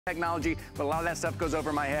technology, but a lot of that stuff goes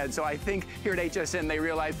over my head. So I think here at HSN, they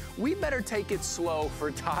realize we better take it slow for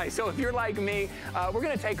Ty. So if you're like me, we're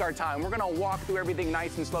gonna take our time. We're gonna walk through everything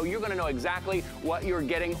nice and slow. You're gonna know exactly what you're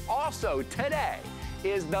getting. Also, today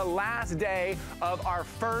is the last day of our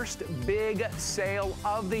first big sale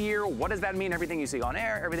of the year. What does that mean? Everything you see on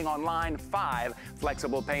air, everything online, 5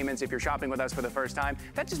 flexible payments if you're shopping with us for the first time.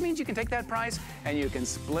 That just means you can take that price and you can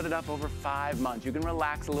split it up over 5 months. You can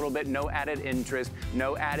relax a little bit, no added interest,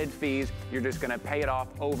 no added fees. You're just gonna pay it off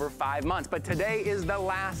over 5 months. But today is the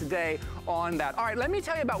last day on that. All right, let me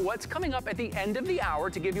tell you about what's coming up at the end of the hour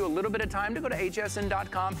to give you a little bit of time to go to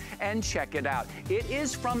hsn.com and check it out. It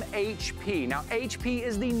is from HP. Now, HP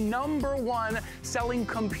is the #1 selling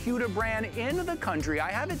computer brand in the country. I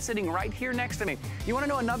have it sitting right here next to me. You wanna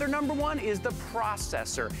know another #1 is the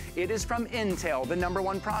processor. It is from Intel, the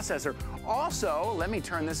 #1 processor. Also, let me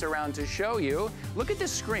turn this around to show you. Look at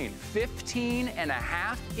this screen,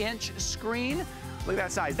 15.5-inch screen. Look at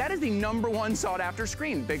that size. That is the #1 sought after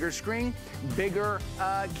screen. Bigger screen, bigger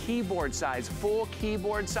keyboard size, full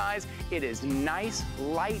keyboard size. It is nice,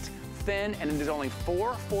 light, thin, and it is only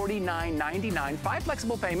 $449.99. 5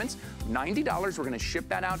 flexible payments, $90. We're gonna ship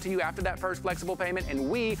that out to you after that first flexible payment, and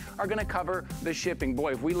we are gonna cover the shipping.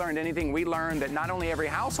 Boy, if we learned anything, we learned that not only every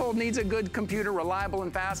household needs a good computer, reliable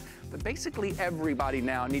and fast, but basically everybody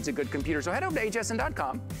now needs a good computer. So head over to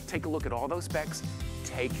hsn.com, take a look at all those specs,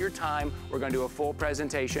 take your time. We're gonna do a full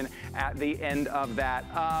presentation at the end of that.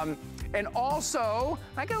 And also,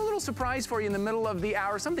 I got a little surprise for you in the middle of the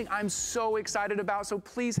hour, something I'm so excited about, so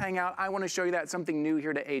please hang out. I wanna show you that, something new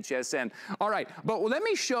here to HSN. All right, but let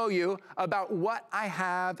me show you about what I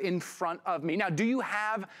have in front of me. Now, do you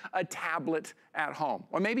have a tablet at home?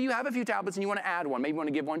 Or maybe you have a few tablets and you wanna add one. Maybe you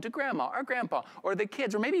wanna give one to grandma or grandpa or the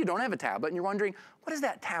kids, or maybe you don't have a tablet and you're wondering, what is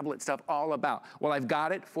that tablet stuff all about? Well, I've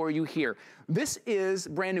got it for you here. This is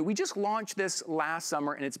brand new. We just launched this last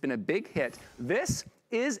summer and it's been a big hit. This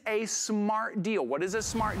is a smart deal. What is a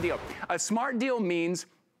smart deal? A smart deal means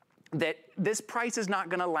that this price is not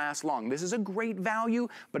gonna last long. This is a great value,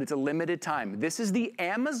 but it's a limited time. This is the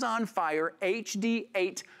Amazon Fire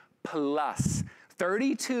HD8 Plus.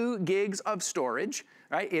 32 gigs of storage,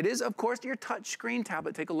 right? It is, of course, your touchscreen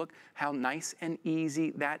tablet. Take a look how nice and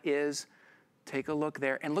easy that is. Take a look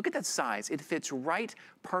there, and look at that size. It fits right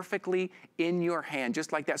perfectly in your hand,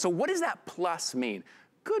 just like that. So what does that plus mean?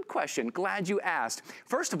 Good question, glad you asked.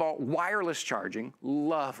 First of all, wireless charging,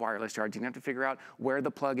 love wireless charging. You have to figure out where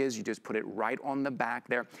the plug is. You just put it right on the back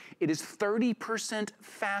there. It is 30%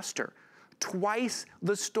 faster, twice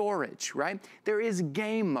the storage, right? There is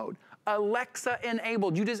game mode. Alexa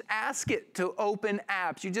enabled. You just ask it to open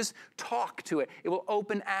apps. You just talk to it. It will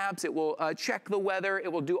open apps. It will check the weather.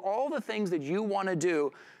 It will do all the things that you want to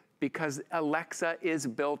do because Alexa is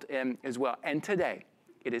built in as well. And today,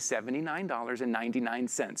 it is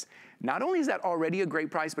 $79.99. Not only is that already a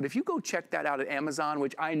great price, but if you go check that out at Amazon,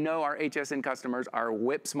 which I know our HSN customers are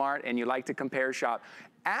whip smart and you like to compare shop,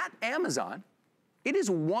 at Amazon, it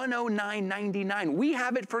is $109.99. We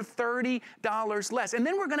have it for $30 less. And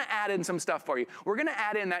then we're gonna add in some stuff for you. We're gonna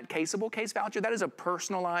add in that caseable case voucher. That is a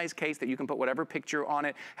personalized case that you can put whatever picture on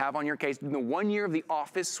it, have on your case. The 1 year of the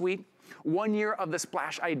Office Suite, 1 year of the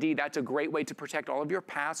Splash ID. That's a great way to protect all of your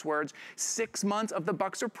passwords. 6 months of the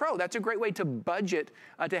Buxer Pro. That's a great way to budget,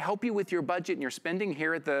 to help you with your budget and your spending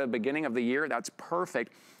here at the beginning of the year. That's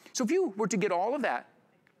perfect. So if you were to get all of that,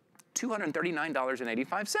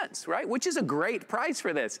 $239.85, right? Which is a great price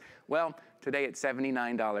for this. Well, today it's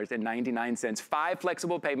 $79.99. 5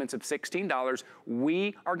 flexible payments of $16.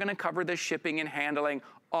 We are gonna cover the shipping and handling.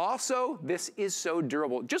 Also, this is so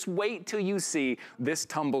durable. Just wait till you see this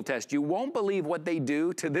tumble test. You won't believe what they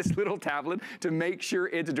do to this little tablet to make sure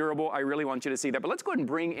it's durable. I really want you to see that. But let's go ahead and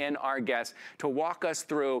bring in our guest to walk us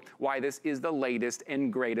through why this is the latest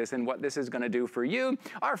and greatest and what this is gonna do for you.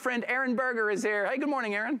 Our friend Aaron Berger is here. Hey, good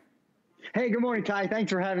morning, Aaron. Hey, good morning, Ty.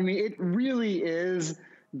 Thanks for having me. It really is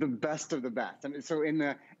the best of the best. I mean, so in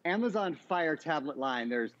the Amazon Fire tablet line,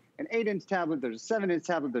 there's an 8-inch tablet, there's a 7-inch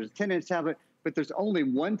tablet, there's a 10-inch tablet, but there's only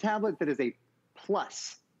one tablet that is a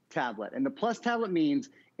Plus tablet. And the Plus tablet means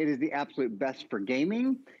it is the absolute best for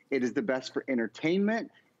gaming, it is the best for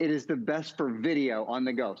entertainment, it is the best for video on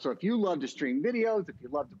the go. So if you love to stream videos, if you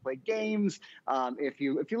love to play games, if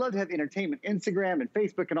you love to have entertainment, Instagram and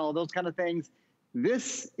Facebook and all those kind of things,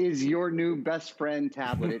 this is your new best friend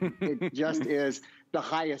tablet. It just is the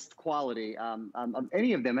highest quality of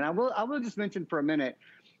any of them. And I will just mention for a minute,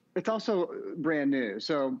 it's also brand new.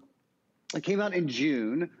 So it came out in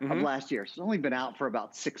June of last year. So it's only been out for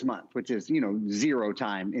about 6 months, which is, you know, zero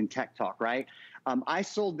time in tech talk, right? I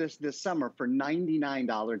sold this summer for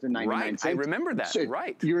 $99.99. Right, I remember that, So,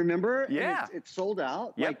 right. You remember? Yeah. And it's sold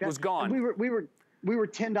out. Yep, like that. was gone. And we were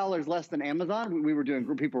 $10 less than Amazon. We were doing,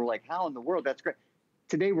 people were like, how in the world? That's great.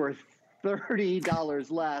 Today we're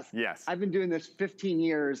 $30 less. Yes. I've been doing this 15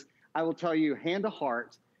 years. I will tell you, hand to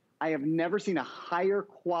heart, I have never seen a higher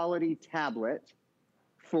quality tablet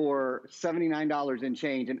for $79 and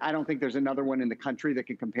change. And I don't think there's another one in the country that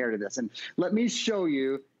can compare to this. And let me show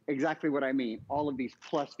you exactly what I mean, all of these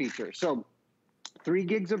plus features. So 3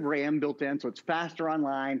 gigs of RAM built in, so it's faster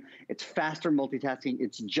online, it's faster multitasking,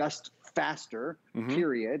 it's just faster,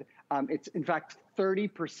 period. It's in fact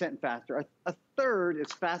 30% faster. A third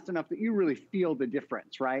is fast enough that you really feel the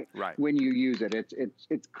difference, right? Right. When you use it.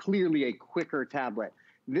 It's clearly a quicker tablet.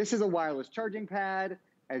 This is a wireless charging pad,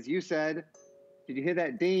 as you said. Did you hear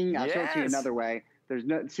that ding? I'll show it to you another way. There's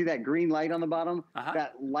no, see that green light on the bottom?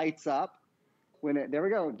 That lights up when it, there we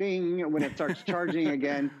go, ding, when it starts charging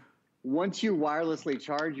again. Once you wirelessly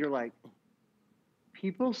charge, you're like,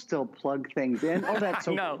 people still plug things in. Oh, that's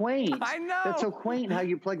so quaint. I know. That's so quaint how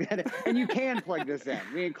you plug that in. And you can plug this in.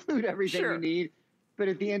 We include everything you need. But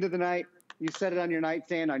at the end of the night, you set it on your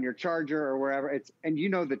nightstand, on your charger or wherever. And you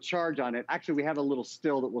know the charge on it. Actually, we have a little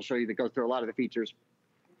still that we'll show you that goes through a lot of the features.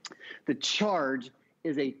 The charge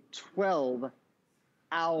is a 12-hour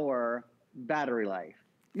battery life.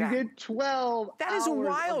 You get 12 hours. That is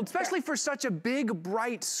wild, especially for such a big,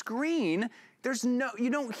 bright screen. There's no, you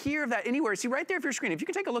don't hear that anywhere. See right there of your screen, if you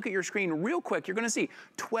can take a look at your screen real quick, you're gonna see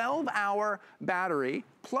 12-hour battery,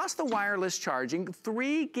 plus the wireless charging,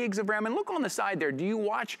 3 gigs of RAM. And look on the side there, do you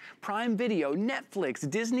watch Prime Video, Netflix,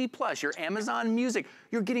 Disney Plus, your Amazon Music?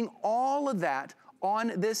 You're getting all of that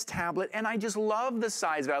on this tablet, and I just love the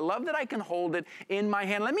size of it. I love that I can hold it in my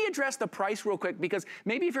hand. Let me address the price real quick, because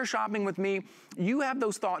maybe if you're shopping with me, you have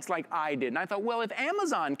those thoughts like I did. And I thought, well, if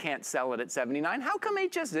Amazon can't sell it at $79, how come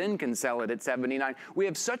HSN can sell it at $79? We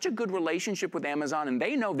have such a good relationship with Amazon, and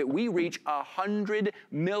they know that we reach 100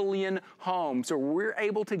 million homes. So we're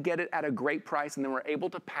able to get it at a great price, and then we're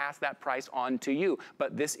able to pass that price on to you.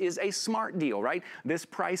 But this is a smart deal, right? This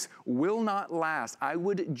price will not last. I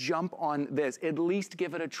would jump on this. At least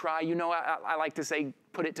give it a try. You know, I like to say,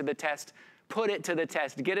 put it to the test. Put it to the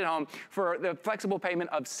test. Get it home for the flexible payment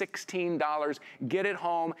of $16. Get it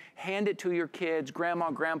home, hand it to your kids,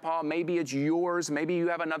 grandma, grandpa, maybe it's yours, maybe you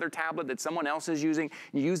have another tablet that someone else is using.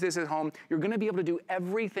 You use this at home. You're gonna be able to do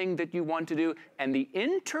everything that you want to do, and the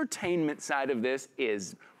entertainment side of this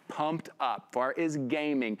is pumped up, as far as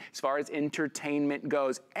gaming, as far as entertainment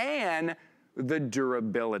goes, and the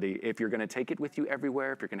durability. If you're gonna take it with you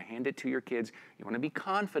everywhere, if you're gonna hand it to your kids, you wanna be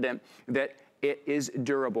confident that it is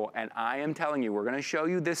durable. And I am telling you, we're gonna show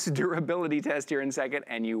you this durability test here in a second,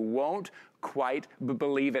 and you won't quite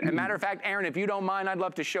believe it. As a matter of fact, Aaron, if you don't mind, I'd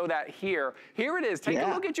love to show that here. Here it is. Take a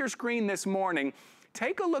look at your screen this morning.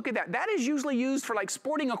 Take a look at that. That is usually used for like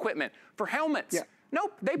sporting equipment, for helmets.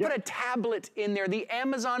 Nope, they put a tablet in there. The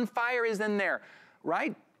Amazon Fire is in there,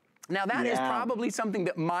 right? Now that is probably something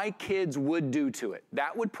that my kids would do to it.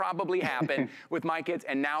 That would probably happen with my kids,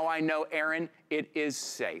 and now I know, Aaron, it is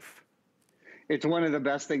safe. It's one of the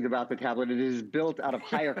best things about the tablet. It is built out of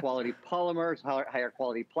higher quality polymers, higher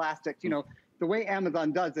quality plastics. You know, the way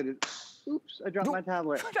Amazon does it is, oops, I dropped my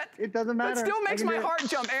tablet. It doesn't matter. That still makes my heart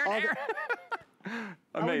jump, Aaron. Amazing.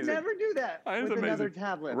 I would never do that with another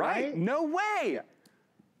tablet, right? No way.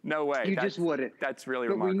 No way. You just wouldn't. That's really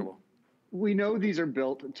remarkable. We know these are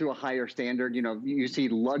built to a higher standard. You know, you see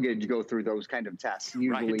luggage go through those kind of tests,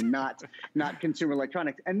 usually not consumer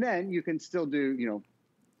electronics. And then you can still do, you know,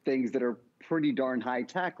 things that are pretty darn high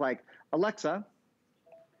tech, like, Alexa,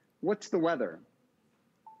 what's the weather?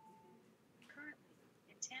 Currently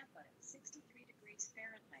in Tampa, 63 degrees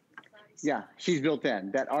Fahrenheit. Yeah, she's built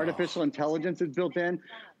in. That artificial intelligence is built in.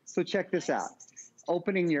 So check this out.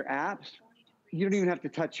 Opening your apps, you don't even have to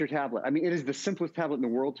touch your tablet. I mean, it is the simplest tablet in the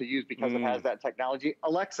world to use because it has that technology.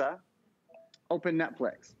 Alexa, open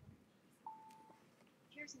Netflix.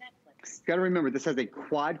 Here's Netflix. You got to remember, this has a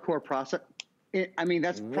quad-core processor. I mean,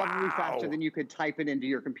 that's probably faster than you could type it into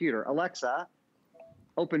your computer. Alexa,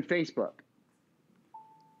 open Facebook.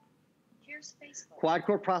 Here's Facebook.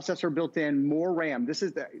 Quad-core processor built in, more RAM. This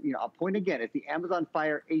is the, you know, I'll point again, it's the Amazon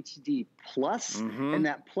Fire HD Plus, and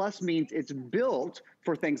that Plus means it's built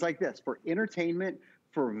for things like this, for entertainment,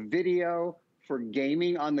 for video, for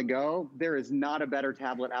gaming on the go. There is not a better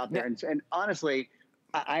tablet out there. And honestly,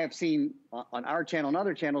 I have seen on our channel and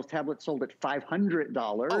other channels, tablets sold at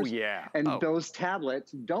 $500. Oh, yeah. And those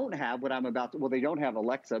tablets don't have what I'm about to, well, they don't have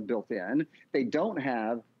Alexa built in. They don't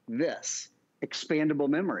have this expandable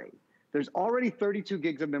memory. There's already 32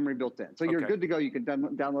 gigs of memory built in. So you're good to go. You can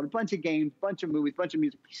download a bunch of games, bunch of movies, bunch of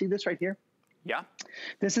music. You see this right here? Yeah.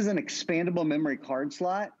 This is an expandable memory card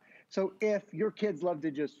slot. So if your kids love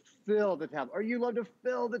to just fill the tablet, or you love to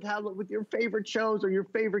fill the tablet with your favorite shows or your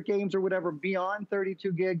favorite games or whatever beyond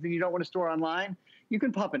 32 gigs and you don't want to store online, you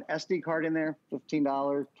can pop an SD card in there,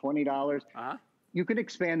 $15, $20. You can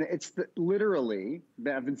expand it. It's literally,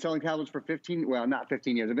 I've been selling tablets for 15, well, not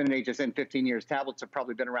 15 years. I've been in HSN 15 years. Tablets have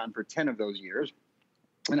probably been around for 10 of those years.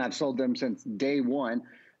 And I've sold them since day one.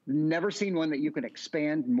 Never seen one that you can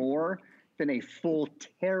expand more than a full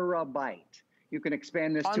terabyte. You can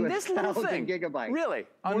expand this to 1,000 gigabytes. Really?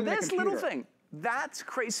 On this little thing? That's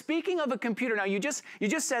crazy. Speaking of a computer, now you just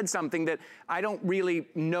said something that I don't really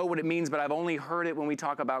know what it means, but I've only heard it when we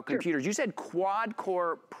talk about computers. You said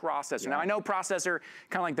quad-core processor. Now I know processor,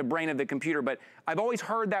 kind of like the brain of the computer, but I've always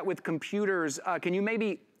heard that with computers. Can you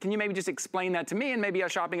maybe just explain that to me, and maybe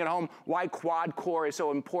shopping at home, why quad-core is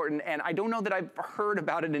so important? And I don't know that I've heard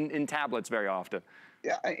about it in tablets very often.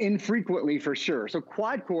 Infrequently, for sure. So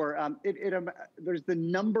quad core, there's the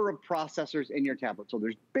number of processors in your tablet. So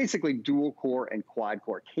there's basically dual core and quad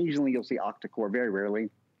core. Occasionally you'll see octa core, very rarely.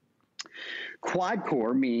 Quad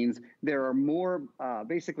core means there are more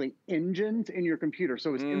basically engines in your computer.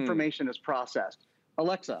 So as information is processed.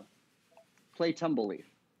 Alexa, play Tumbleweed.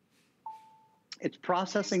 It's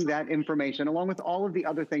processing that information along with all of the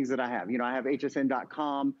other things that I have. You know, I have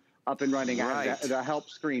hsn.com up and running. I have the help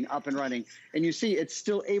screen up and running. And you see it's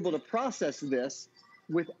still able to process this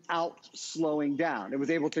without slowing down. It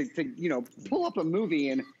was able to you know, pull up a movie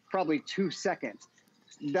in probably 2 seconds.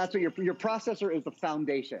 That's what your processor is, the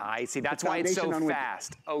foundation. I see. That's why it's so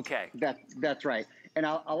fast. Okay. That's right. And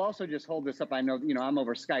I'll also just hold this up. I know, you know, I'm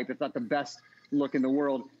over Skype. It's not the best look in the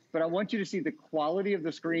world, but I want you to see the quality of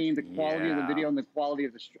the screen, the quality of the video, and the quality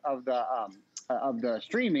of the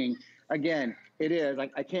streaming. Again, it is,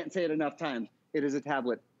 I can't say it enough times, it is a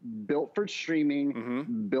tablet built for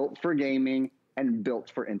streaming, built for gaming, and built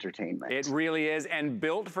for entertainment. It really is, and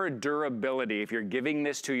built for durability. If you're giving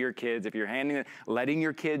this to your kids, if you're handing it, letting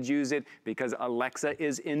your kids use it, because Alexa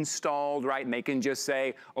is installed, right? And they can just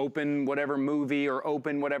say, open whatever movie or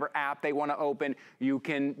open whatever app they want to open. You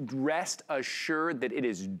can rest assured that it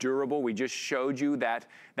is durable. We just showed you that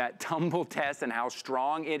tumble test and how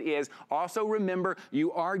strong it is. Also remember,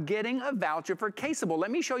 you are getting a voucher for Caseable.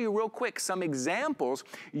 Let me show you real quick some examples.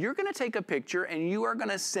 You're going to take a picture and you are going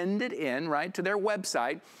to send it in, right, to their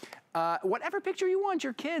website. Whatever picture you want,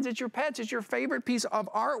 your kids, it's your pets, it's your favorite piece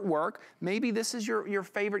of artwork. Maybe this is your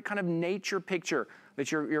favorite kind of nature picture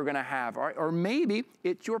that you're going to have. Or maybe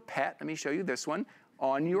it's your pet. Let me show you this one.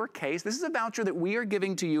 On your case. This is a voucher that we are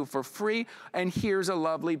giving to you for free. And here's a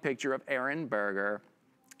lovely picture of Aaron Berger.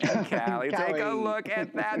 And Callie, take a look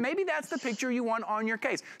at that. Maybe that's the picture you want on your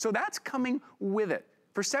case. So that's coming with it.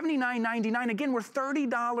 For $79.99, again, we're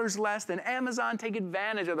 $30 less than Amazon. Take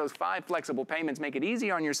advantage of those 5 flexible payments. Make it easy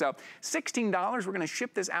on yourself. $16, we're gonna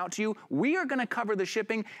ship this out to you. We are gonna cover the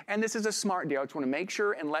shipping, and this is a smart deal. I just wanna make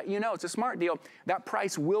sure and let you know it's a smart deal. That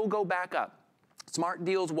price will go back up. Smart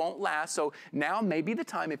deals won't last, so now may be the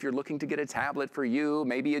time if you're looking to get a tablet for you,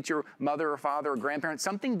 maybe it's your mother or father or grandparent,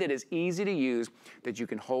 something that is easy to use, that you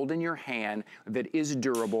can hold in your hand, that is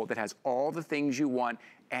durable, that has all the things you want,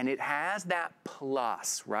 and it has that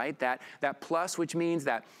plus, right? That plus, which means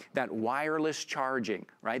that wireless charging,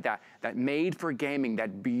 right? That made for gaming,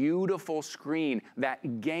 that beautiful screen,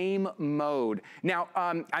 that game mode. Now,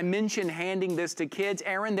 I mentioned handing this to kids.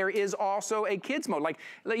 Aaron, there is also a kids mode. Like,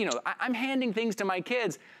 you know, I'm handing things to my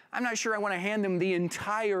kids. I'm not sure I want to hand them the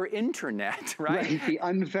entire internet, right? The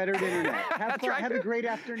unfettered internet. Have fun. Have a great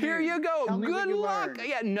afternoon. Here you go. Good luck. Learned.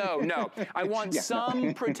 Yeah, no. I want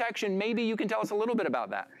some protection. Maybe you can tell us a little bit about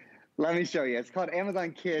that. Let me show you. It's called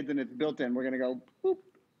Amazon Kids, and it's built in. We're going to go, boop,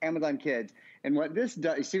 Amazon Kids. And what this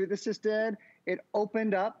does, you see what this just did? It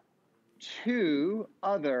opened up 2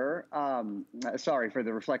 other, sorry for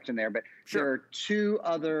the reflection there, but there are 2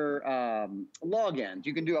 other logins.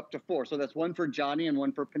 You can do up to 4. So that's one for Johnny and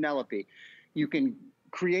one for Penelope. You can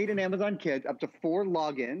create an Amazon Kids, up to 4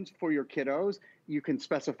 logins for your kiddos. You can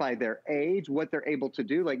specify their age, what they're able to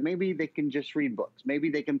do. Like maybe they can just read books.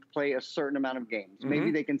 Maybe they can play a certain amount of games.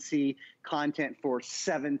 Maybe they can see content for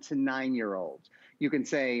 7 to 9-year-olds. You can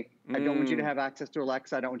say, I don't want you to have access to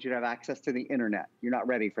Alexa. I don't want you to have access to the internet. You're not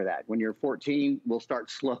ready for that. When you're 14, we'll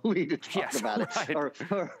start slowly to talk about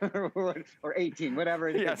it. Or 18, whatever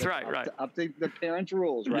it is. Yes, right. Up to the parents'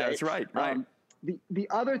 rules, right? Yes, right. The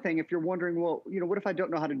other thing, if you're wondering, well, you know, what if I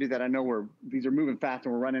don't know how to do that? I know these are moving fast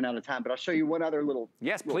and we're running out of time, but I'll show you one other little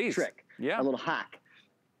trick, a little hack.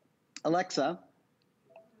 Alexa,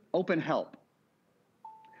 open help.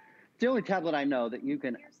 the only tablet I know that you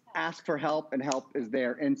can ask for help and help is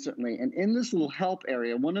there instantly. And in this little help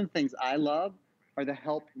area, one of the things I love are the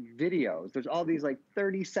help videos. There's all these like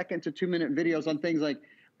 30-second to 2-minute videos on things like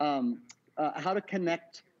how to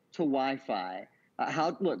connect to Wi-Fi.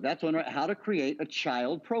 Look, that's one, right? How to create a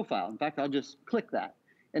child profile. In fact, I'll just click that.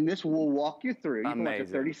 And this will walk you through. You can watch a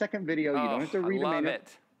 30-second video. You don't have to read a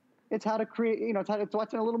minute. It's how to create, it's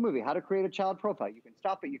watching a little movie, how to create a child profile. You can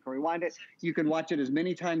stop it, you can rewind it, you can watch it as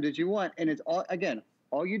many times as you want. And it's all, again,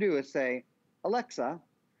 all you do is say, Alexa,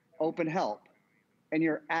 open help. And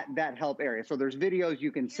you're at that help area. So there's videos,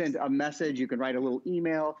 you can send a message, you can write a little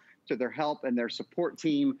email to their help and their support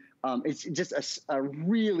team. It's just a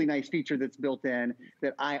really nice feature that's built in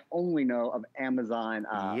that I only know of Amazon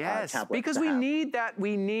yes, tablets. because we need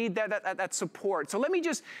that support. So let me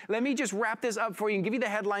just wrap this up for you and give you the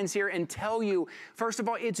headlines here and tell you, first of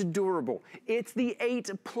all, it's durable. It's the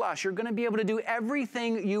 8 Plus. You're gonna be able to do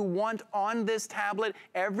everything you want on this tablet.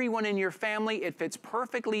 Everyone in your family, it fits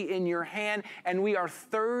perfectly in your hand, and we are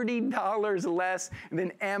 $30 less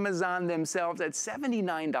than Amazon themselves at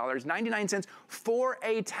 $79.99 for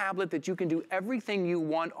a tablet that you can do everything you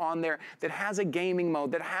want on there, that has a gaming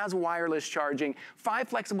mode, that has wireless charging, 5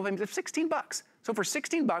 flexible payments of 16 bucks. So for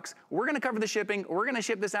 16 bucks, we're gonna cover the shipping. We're gonna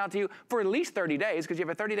ship this out to you for at least 30 days because you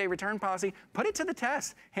have a 30-day return policy. Put it to the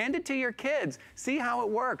test. Hand it to your kids. See how it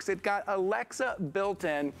works. It's got Alexa built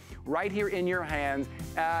in right here in your hands,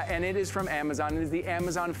 and it is from Amazon. It is the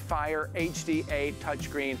Amazon Fire HD8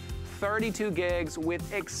 touchscreen. 32 gigs with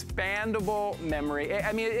expandable memory.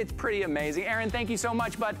 I mean, it's pretty amazing. Aaron, thank you so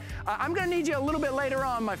much, but I'm gonna need you a little bit later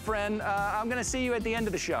on, my friend. I'm gonna see you at the end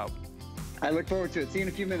of the show. I look forward to it. See you in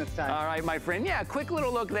a few minutes, Ty. All right, my friend. Yeah, quick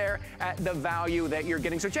little look there at the value that you're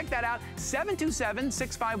getting. So check that out,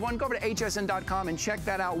 727-651. Go over to hsn.com and check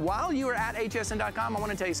that out. While you are at hsn.com, I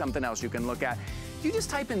want to tell you something else you can look at. You just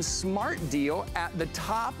type in Smart Deal at the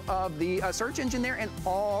top of the search engine there, and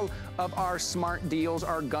all of our smart deals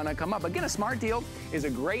are gonna come up. Again, a smart deal is a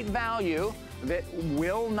great value that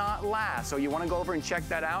will not last. So you wanna go over and check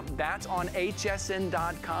that out. That's on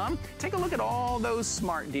hsn.com. Take a look at all those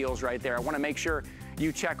smart deals right there. I wanna make sure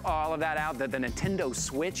you check all of that out, that the Nintendo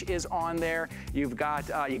Switch is on there. You got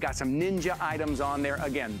some Ninja items on there.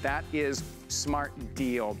 Again, that is Smart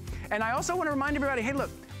Deal. And I also wanna remind everybody, hey,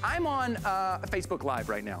 look, I'm on Facebook Live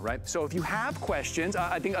right now, right? So if you have questions,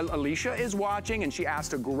 I think Alicia is watching and she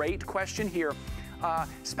asked a great question here.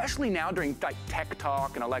 Especially now during like tech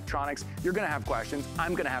talk and electronics, you're gonna have questions.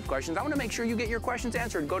 I'm gonna have questions. I wanna make sure you get your questions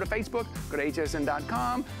answered. Go to Facebook, go to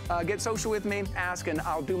hsn.com, get social with me, ask, and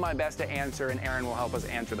I'll do my best to answer, and Aaron will help us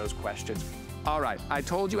answer those questions. All right, I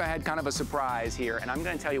told you I had kind of a surprise here, and I'm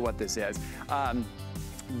gonna tell you what this is.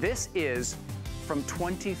 This is from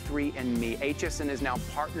 23andMe. HSN is now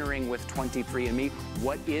partnering with 23andMe.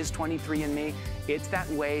 What is 23andMe? It's that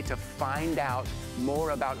way to find out more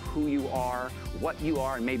about who you are, what you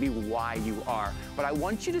are, and maybe why you are. But I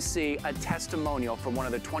want you to see a testimonial from one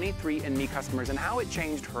of the 23andMe customers and how it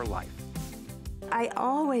changed her life. I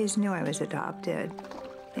always knew I was adopted,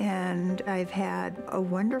 and I've had a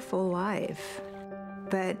wonderful life,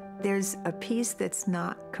 but there's a piece that's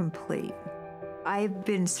not complete. I've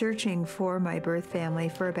been searching for my birth family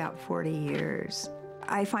for about 40 years.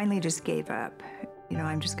 I finally just gave up. You know,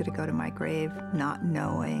 I'm just gonna go to my grave not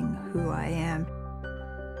knowing who I am.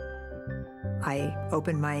 I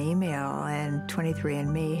opened my email and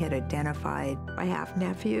 23andMe had identified my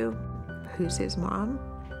half-nephew, who's his mom,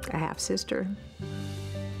 a half-sister.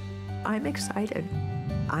 I'm excited.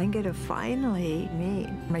 I'm gonna finally meet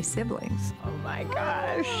my siblings. Oh my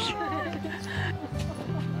gosh.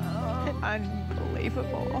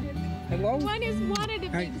 Unbelievable. Hello? One is wanted a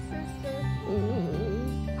big sister.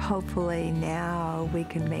 Hopefully now we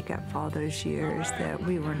can make up for all those years that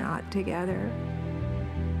we were not together.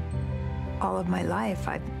 All of my life,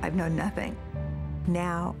 I've known nothing.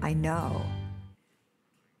 Now I know.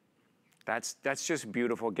 That's just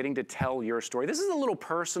beautiful, getting to tell your story. This is a little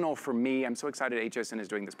personal for me. I'm so excited HSN is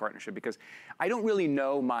doing this partnership because I don't really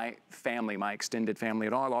know my family, my extended family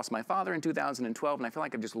at all. I lost my father in 2012, and I feel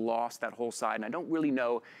like I've just lost that whole side, and I don't really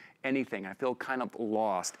know anything. I feel kind of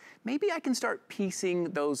lost. Maybe I can start piecing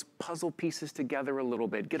those puzzle pieces together a little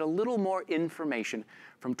bit, get a little more information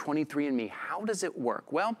from 23andMe. How does it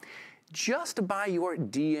work? Well, just by your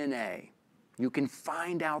DNA, you can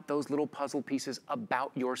find out those little puzzle pieces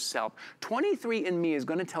about yourself. 23andMe is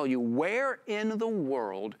going to tell you where in the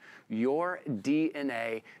world your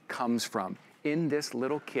DNA comes from. in this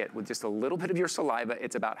little kit with just a little bit of your saliva.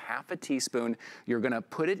 It's about half a teaspoon. You're gonna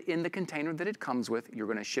put it in the container that it comes with. You're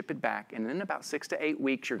gonna ship it back. And in about 6 to 8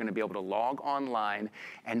 weeks, you're gonna be able to log online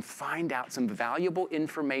and find out some valuable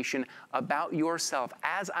information about yourself.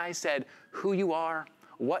 As I said, who you are,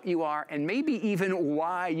 what you are, and maybe even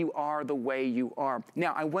why you are the way you are.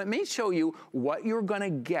 Now, let me show you what you're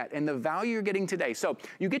gonna get and the value you're getting today. So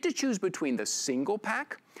you get to choose between the single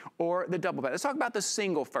pack or the double pack. Let's talk about the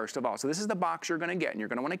single first of all. So this is the box you're gonna get, and you're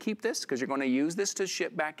gonna wanna keep this because you're gonna use this to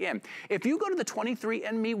ship back in. If you go to the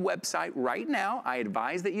 23andMe website right now, I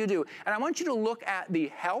advise that you do, and I want you to look at the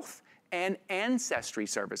health and ancestry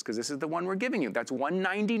service, because this is the one we're giving you. That's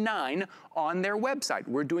 $199 on their website.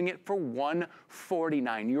 We're doing it for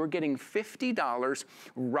 $149. You're getting $50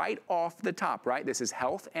 right off the top, right? This is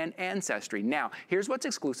health and ancestry. Now, here's what's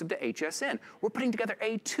exclusive to HSN. We're putting together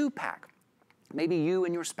a 2-pack. Maybe you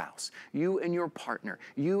and your spouse, you and your partner,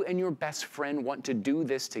 you and your best friend want to do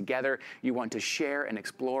this together. You want to share and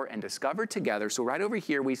explore and discover together. So right over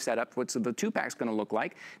here, we've set up what the 2-pack's gonna look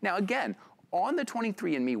like. Now again, on the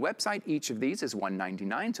 23andMe website, each of these is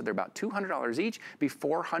 $199, so they're about $200 each, be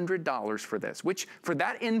 $400 for this, which for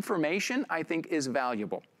that information, I think is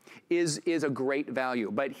valuable, is a great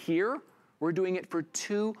value. But here, we're doing it for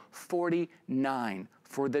 $249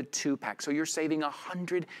 for the 2-pack. So you're saving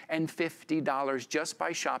 $150 just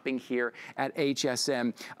by shopping here at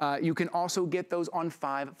HSN. You can also get those on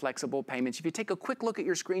 5 flexible payments. If you take a quick look at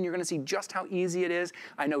your screen, you're gonna see just how easy it is.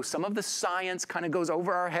 I know some of the science kind of goes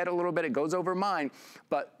over our head a little bit, it goes over mine,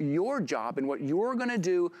 but your job and what you're gonna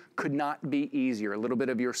do could not be easier. A little bit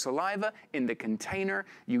of your saliva in the container,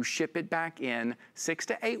 you ship it back in 6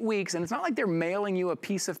 to 8 weeks, and it's not like they're mailing you a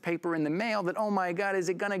piece of paper in the mail that, oh my God, is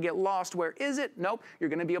it gonna get lost? Where is it? Nope. You're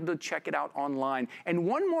gonna be able to check it out online. And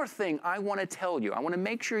one more thing I wanna tell you, I wanna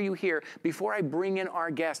make sure you hear before I bring in our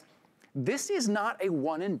guest, this is not a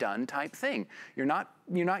one and done type thing. You're not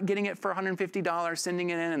getting it for $150, sending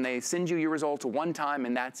it in, and they send you your results one time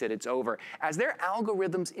and that's it, it's over. As their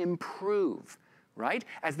algorithms improve, right?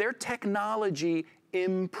 As their technology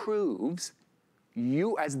improves,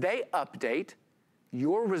 as they update,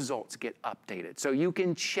 your results get updated. So you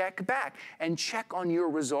can check back and check on your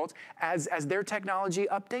results. As their technology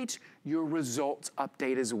updates, your results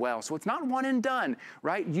update as well. So it's not one and done,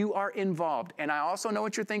 right? You are involved. And I also know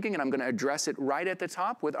what you're thinking, and I'm gonna address it right at the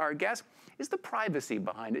top with our guest, is the privacy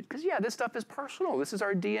behind it. Because yeah, this stuff is personal. This is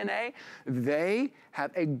our DNA. They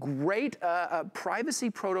have a great privacy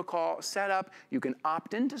protocol set up. You can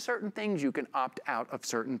opt into certain things, you can opt out of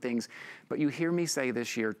certain things. But you hear me say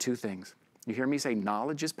this year 2 things. You hear me say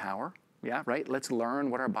knowledge is power, yeah, right? Let's learn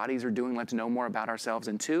what our bodies are doing. Let's know more about ourselves.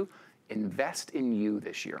 And 2, invest in you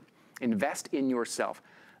this year. Invest in yourself.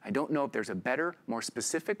 I don't know if there's a better, more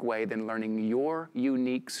specific way than learning your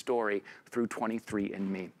unique story through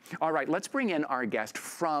 23andMe. All right, let's bring in our guest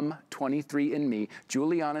from 23andMe,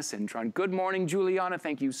 Juliana Cintron. Good morning, Juliana.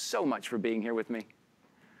 Thank you so much for being here with me.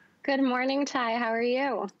 Good morning, Ty. How are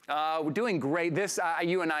you? We're doing great.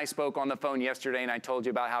 You and I spoke on the phone yesterday, and I told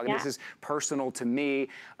you about how this is personal to me.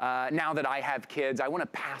 Now that I have kids, I want to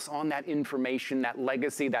pass on that information, that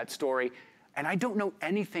legacy, that story. And I don't know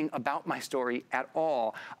anything about my story at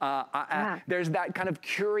all. There's that kind of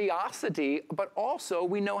curiosity, but also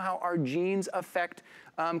we know how our genes affect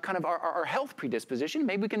kind of our health predisposition.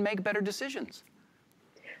 Maybe we can make better decisions.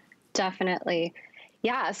 Definitely.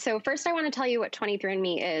 Yeah, so first I want to tell you what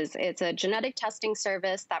 23andMe is. It's a genetic testing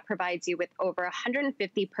service that provides you with over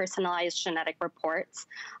 150 personalized genetic reports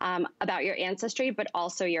about your ancestry, but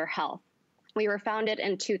also your health. We were founded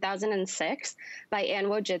in 2006 by Ann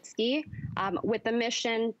Wojcicki with the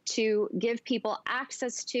mission to give people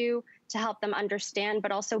access to help them understand,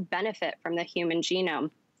 but also benefit from the human genome.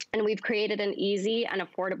 And we've created an easy and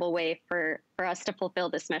affordable way for us to fulfill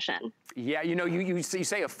this mission. Yeah, you know, you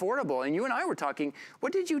say affordable, and you and I were talking,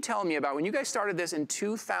 what did you tell me about when you guys started this in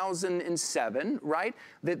 2007, right?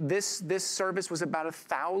 That this service was about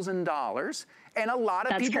 $1,000, and a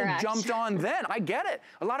lot of people jumped on then. I get it.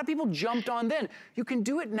 A lot of people jumped on then. You can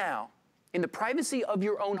do it now in the privacy of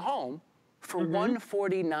your own home for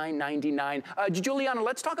 $149.99. Juliana,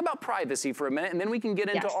 let's talk about privacy for a minute, and then we can get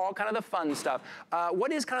into all kind of the fun stuff.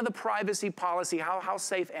 What is kind of the privacy policy? How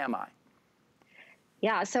safe am I?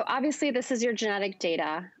 Yeah, so obviously this is your genetic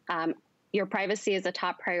data. Your privacy is a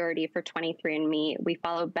top priority for 23andMe. We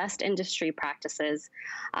follow best industry practices.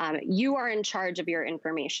 You are in charge of your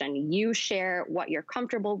information. You share what you're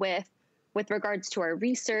comfortable with. With regards to our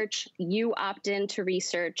research, you opt in to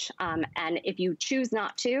research, and if you choose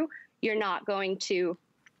not to, you're not going to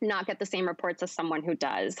not get the same reports as someone who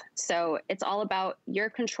does. So it's all about your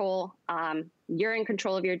control, You're in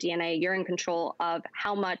control of your DNA. You're in control of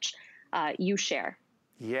how much you share.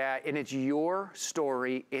 Yeah, and it's your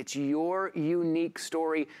story. It's your unique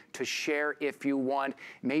story to share if you want.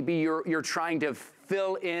 Maybe you're trying to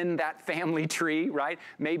fill in that family tree, right?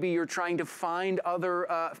 Maybe you're trying to find other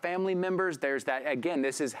family members. There's that, again,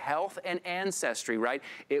 this is health and ancestry, right?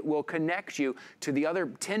 It will connect you to the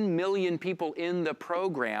other 10 million people in the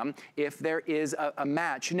program if there is a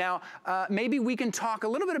match. Now, maybe we can talk a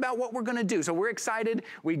little bit about what we're gonna do. So we're excited,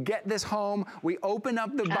 we get this home, we open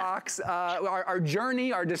up the box, our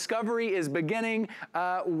journey, our discovery is beginning.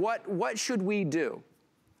 What should we do?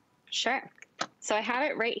 Sure. So I have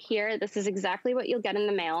it right here. This is exactly what you'll get in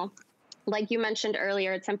the mail. Like you mentioned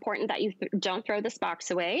earlier, it's important that you don't throw this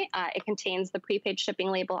box away. It contains the prepaid shipping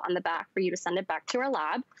label on the back for you to send it back to our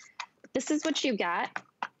lab. This is what you get.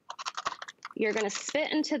 You're going to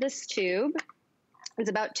spit into this tube. It's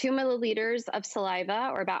about 2 milliliters of saliva,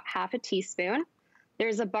 or about half a teaspoon.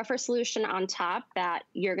 There's a buffer solution on top that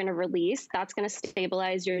you're going to release. That's going to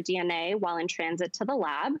stabilize your DNA while in transit to the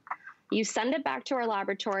lab. You send it back to our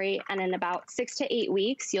laboratory, and in about 6 to 8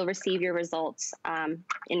 weeks, you'll receive your results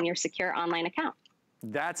in your secure online account.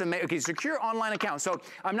 That's amazing. Okay, secure online account. So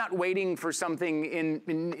I'm not waiting for something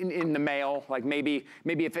in the mail. Like maybe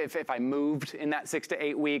if I moved in that 6 to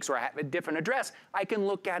 8 weeks, or I have a different address, I can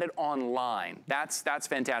look at it online. That's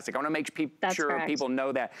fantastic. I want to make sure people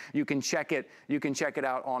know that you can check it. You can check it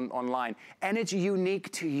out online, and it's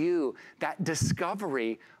unique to you. That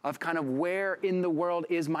discovery of kind of where in the world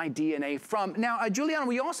is my DNA from. Now, Juliana,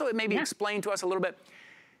 will you also maybe explain to us a little bit?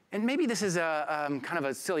 And maybe this is a kind of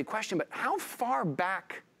a silly question, but how far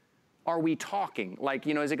back are we talking? Like,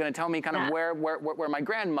 you know, is it going to tell me kind of where my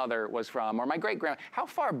grandmother was from, or my great-grandma? How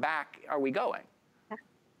far back are we going?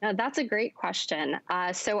 Now, that's a great question.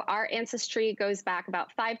 So our ancestry goes back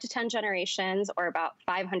about 5 to 10 generations, or about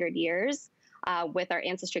 500 years, with our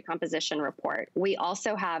ancestry composition report. We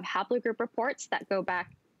also have haplogroup reports that go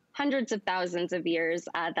back hundreds of thousands of years.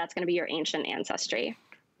 That's going to be your ancient ancestry.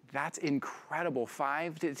 That's incredible,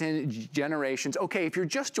 5 to 10 generations. Okay, if you're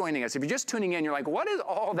just joining us, if you're just tuning in, you're like, what is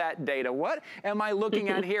all that data? What am I looking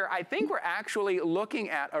at here? I think we're actually looking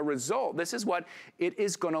at a result. This is what it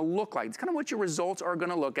is gonna look like. It's kind of what your results are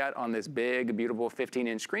gonna look at on this big, beautiful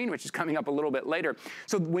 15-inch screen, which is coming up a little bit later.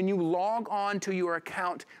 So when you log on to your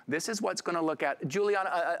account, this is what's gonna look at.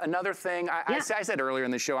 Juliana, another thing, I said earlier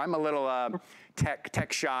in the show, I'm a little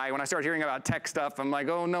tech shy. When I start hearing about tech stuff, I'm like,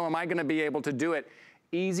 oh no, am I gonna be able to do it?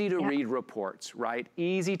 Easy to read reports, right?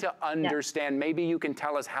 Easy to understand. Maybe you can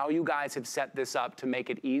tell us how you guys have set this up to make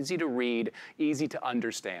it easy to read, easy to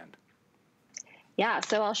understand. Yeah,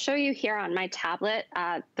 so I'll show you here on my tablet.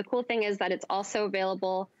 The cool thing is that it's also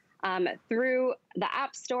available through the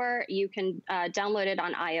App Store. You can download it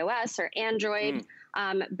on iOS or Android,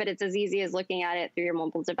 but it's as easy as looking at it through your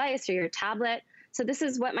mobile device or your tablet. So this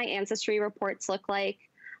is what my ancestry reports look like.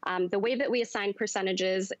 The way that we assign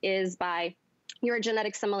percentages is by your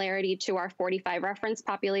genetic similarity to our 45 reference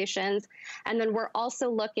populations. And then we're also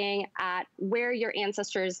looking at where your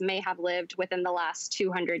ancestors may have lived within the last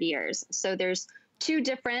 200 years. So there's 2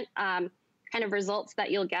 different kind of results that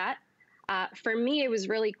you'll get. For me, it was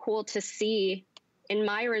really cool to see in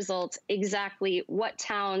my results exactly what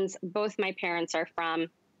towns both my parents are from.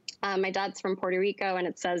 My dad's from Puerto Rico, and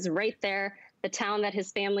it says right there the town that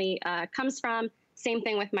his family comes from. Same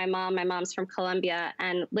thing with my mom. My mom's from Colombia,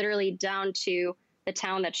 and literally down to the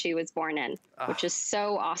town that she was born in, which is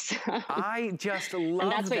so awesome. I just love that.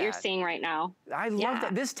 And that's what you're seeing right now. I love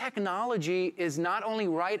that. This technology is not only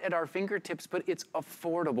right at our fingertips, but it's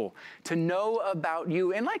affordable to know about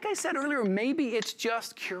you. And like I said earlier, maybe it's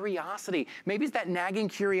just curiosity. Maybe it's that nagging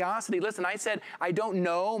curiosity. Listen, I said I don't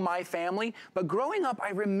know my family, but growing up,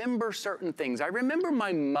 I remember certain things. I remember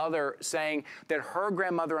my mother saying that her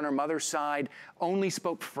grandmother on her mother's side only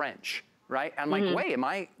spoke French. Right? I'm like, wait,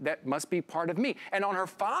 that must be part of me. And on her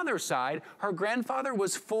father's side, her grandfather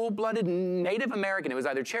was full-blooded Native American. It was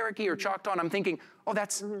either Cherokee or Choctaw, and I'm thinking, oh,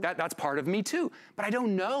 that's part of me too. But I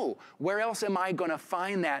don't know. Where else am I gonna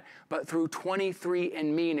find that but through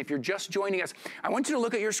 23andMe? And if you're just joining us, I want you to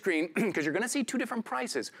look at your screen because you're gonna see 2 different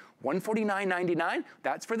prices. $149.99,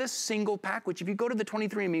 that's for this single pack, which if you go to the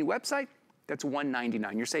 23andMe website, that's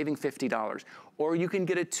 $199. You're saving $50. Or you can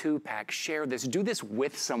get a 2-pack. Share this. Do this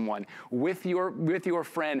with someone, with your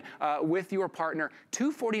friend, with your partner.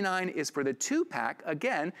 $249 is for the 2-pack.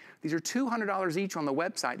 Again, these are $200 each on the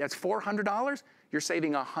website. That's $400. You're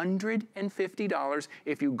saving $150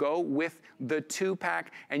 if you go with the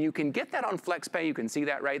 2-pack, and you can get that on FlexPay. You can see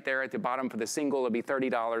that right there at the bottom. For the single, it'll be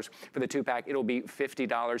 $30. For the 2-pack, it'll be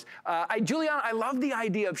 $50. Juliana, I love the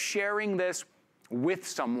idea of sharing this with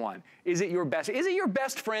someone? Is it your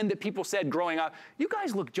best friend that people said growing up, you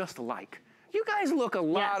guys look just alike? You guys look a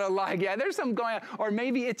lot alike. Yeah, there's some going on. Or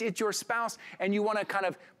maybe it's your spouse and you want to kind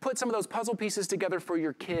of put some of those puzzle pieces together for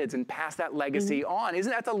your kids and pass that legacy on.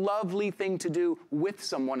 Isn't that a lovely thing to do with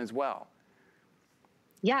someone as well?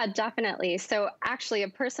 Yeah, definitely. So actually a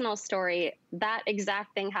personal story, that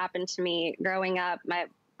exact thing happened to me growing up. My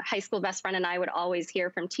high school best friend and I would always hear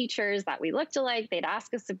from teachers that we looked alike. They'd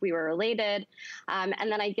ask us if we were related.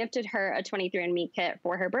 And then I gifted her a 23andMe kit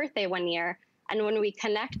for her birthday one year. And when we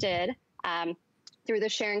connected, through the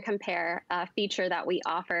share and compare feature that we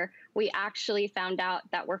offer, we actually found out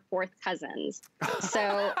that we're fourth cousins.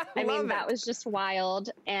 So, I mean, that was just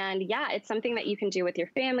wild. And yeah, it's something that you can do with your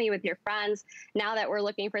family, with your friends. Now that we're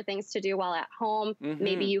looking for things to do while at home,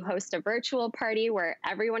 maybe you host a virtual party where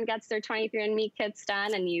everyone gets their 23andMe kits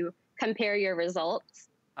done and you compare your results.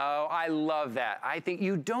 Oh, I love that. I think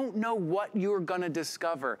you don't know what you're going to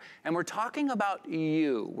discover. And we're talking about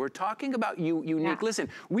you. We're talking about you unique. Yeah. Listen,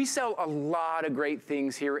 we sell a lot of great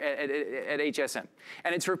things here at HSN.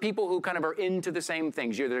 And it's for people who kind of are into the same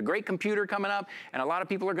things. There's a great computer coming up, and a lot of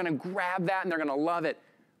people are going to grab that, and they're going to love it.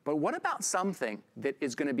 But what about something that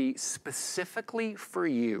is going to be specifically for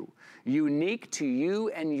you, unique to you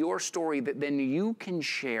and your story that then you can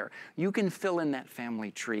share? You can fill in that family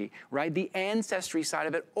tree, right? The ancestry side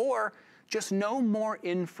of it, or just know more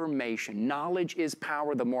information. Knowledge is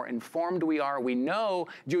power. The more informed we are, we know,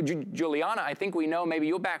 Juliana, I think we know, maybe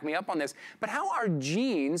you'll back me up on this, but how our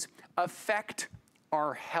genes affect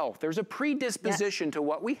our health. There's a predisposition to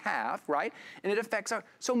what we have, right? And it affects our,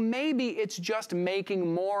 so maybe it's just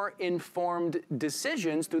making more informed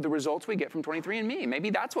decisions through the results we get from 23andMe. Maybe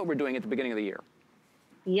that's what we're doing at the beginning of the year.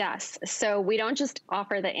 Yes. So we don't just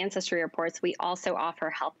offer the ancestry reports, we also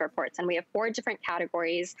offer health reports. And we have 4 different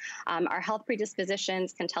categories. Our health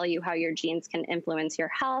predispositions can tell you how your genes can influence your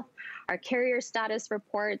health. Our carrier status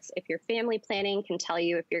reports, if you're family planning, can tell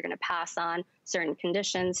you if you're going to pass on certain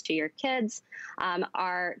conditions to your kids.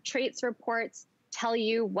 Our traits reports tell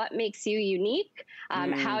you what makes you unique,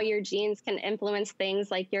 how your genes can influence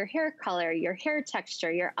things like your hair color, your hair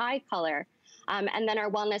texture, your eye color. And then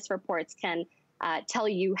our wellness reports can tell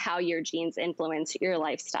you how your genes influence your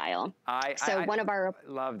lifestyle. I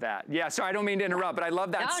love that. Yeah, sorry, I don't mean to interrupt, but I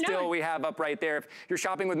love that we have up right there. If you're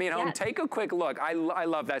shopping with me at home, take a quick look. I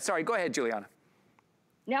love that. Sorry, go ahead, Juliana.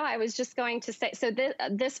 No, I was just going to say, so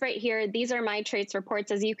this right here, these are my traits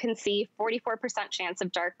reports. As you can see, 44% chance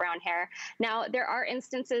of dark brown hair. Now, there are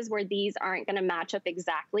instances where these aren't going to match up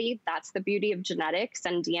exactly. That's the beauty of genetics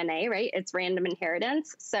and DNA, right? It's random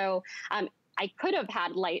inheritance. So I could have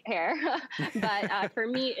had light hair, but for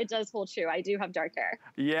me, it does hold true. I do have dark hair.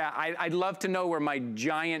 Yeah, I'd love to know where my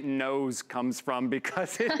giant nose comes from,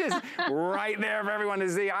 because it is right there for everyone to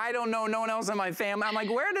see. I don't know, no one else in my family. I'm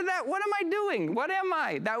like, where did that, what am I doing? What am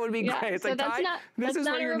I? That would be great. It's so like, that's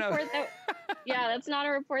not a report that's not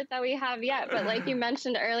a report that we have yet. But like you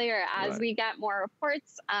mentioned earlier, as we get more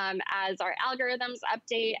reports, as our algorithms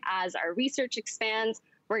update, as our research expands,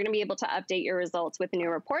 we're going to be able to update your results with new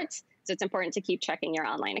reports. So it's important to keep checking your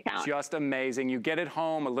online account. Just amazing. You get it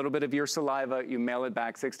home, a little bit of your saliva, you mail it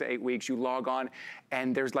back 6 to 8 weeks, you log on,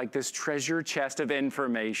 and there's like this treasure chest of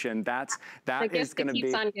information. That is going to be. The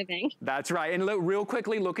gift that keeps on giving. That's right. And real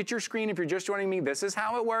quickly, look at your screen. If you're just joining me, this is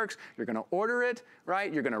how it works. You're going to order it,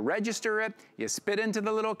 right? You're going to register it. You spit into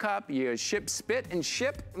the little cup. You spit and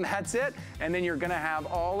ship. That's it. And then you're going to have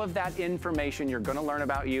all of that information. You're going to learn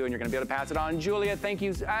about you, and you're going to be able to pass it on. Juliana, thank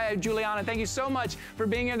you so much for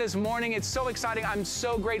being here this morning. It's so exciting. I'm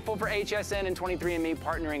so grateful for HSN and 23andMe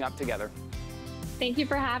partnering up together. Thank you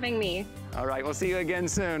for having me. All right, we'll see you again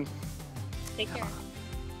soon. Take care.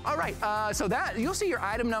 All right, so you'll see your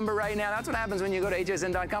item number right now. That's what happens when you go to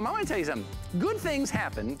hsn.com. I want to tell you something. Good things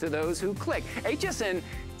happen to those who click. HSN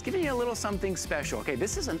is giving you a little something special. Okay,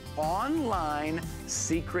 this is an online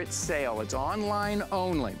secret sale. It's online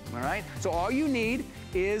only, all right? So all you need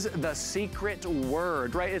is the secret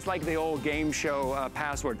word, right? It's like the old game show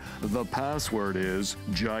password. The password is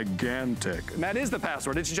gigantic. And that is the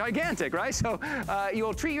password. It's gigantic, right? So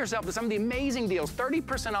you'll treat yourself to some of the amazing deals,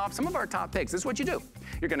 30% off some of our top picks. This is what you do.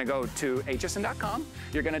 You're going to go to hsn.com.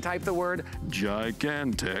 You're going to type the word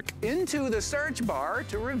gigantic into the search bar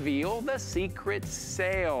to reveal the secret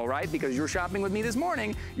sale, right? Because you're shopping with me this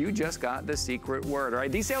morning, you just got the secret word, all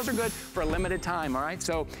right? These sales are good for a limited time, all right?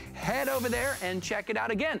 So head over there and check it out.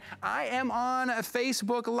 Again, I am on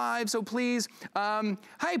Facebook Live, so please,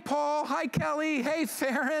 hi Paul, hi Kelly, hey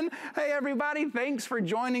Farron, hey everybody, thanks for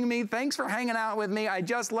joining me, thanks for hanging out with me, I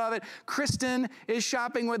just love it. Kristen is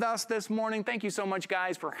shopping with us this morning, thank you so much guys.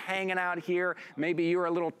 guys for hanging out here. Maybe you're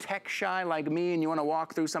a little tech shy like me and you want to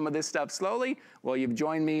walk through some of this stuff slowly. Well, you've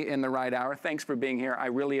joined me in the right hour. Thanks for being here. I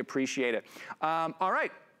really appreciate it. All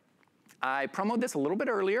right. I promoted this a little bit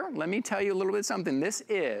earlier. Let me tell you a little bit something. This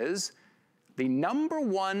is the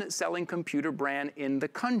 #1 selling computer brand in the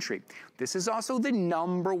country. This is also the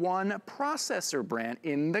 #1 processor brand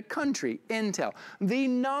in the country, Intel. The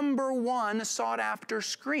 #1 sought after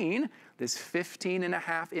screen, this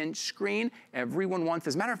 15.5-inch screen. Everyone wants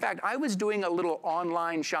this. Matter of fact, I was doing a little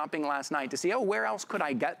online shopping last night to see, oh, where else could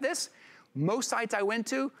I get this? Most sites I went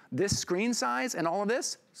to, this screen size and all of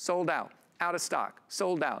this, sold out. Out of stock,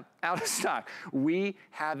 sold out, out of stock. We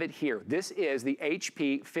have it here. This is the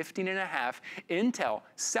HP 15.5 Intel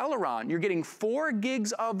Celeron. You're getting 4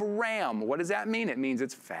 gigs of RAM. What does that mean? It means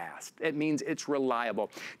it's fast. It means it's reliable.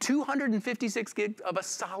 256 gigs of a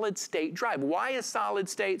solid state drive. Why is solid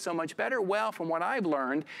state so much better? Well, from what I've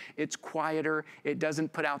learned, it's quieter, it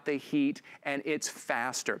doesn't put out the heat, and it's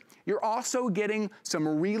faster. You're also getting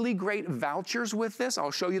some really great vouchers with this. I'll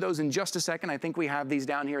show you those in just a second. I think we have these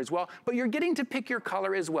down here as well. But you're getting to pick your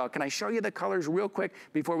color as well. Can I show you the colors real quick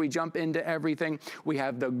before we jump into everything? We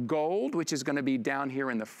have the gold, which is going to be down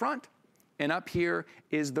here in the front, and up here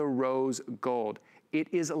is the rose gold. It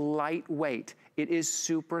is lightweight. It is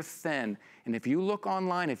super thin. And if you look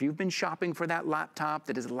online, if you've been shopping for that laptop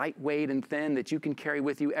that is lightweight and thin that you can carry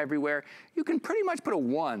with you everywhere, you can pretty much put a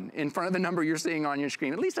 1 in front of the number you're seeing on your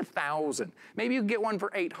screen, at least 1,000. Maybe you can get one for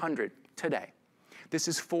 $800 today. This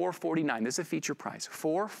is $449. This is a feature price.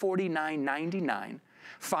 $449.99.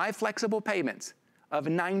 5 flexible payments of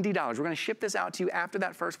 $90. We're going to ship this out to you after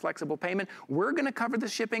that first flexible payment. We're going to cover the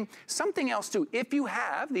shipping. Something else too. If you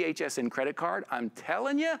have the HSN credit card, I'm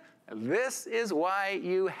telling you, this is why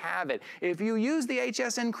you have it. If you use the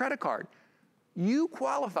HSN credit card, you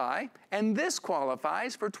qualify, and this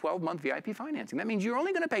qualifies for 12-month VIP financing. That means you're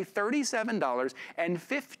only going to pay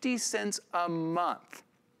 $37.50 a month.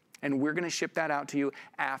 And we're going to ship that out to you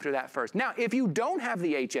after that first. Now, if you don't have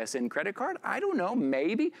the HSN credit card, I don't know,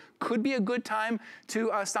 maybe, could be a good time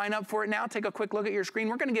to sign up for it now. Take a quick look at your screen.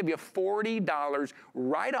 We're going to give you $40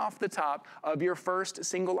 right off the top of your first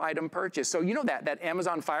single item purchase. So you know that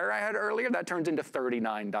Amazon Fire I had earlier, that turns into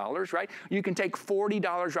 $39, right? You can take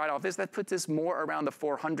 $40 right off this. That puts this more around the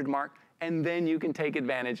 $400 mark. And then you can take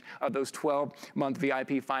advantage of those 12-month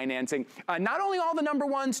VIP financing. Not only all the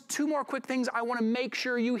 #1s, 2 more quick things I want to make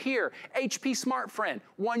sure you hear. HP Smart Friend,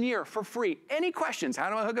 1 year for free. Any questions?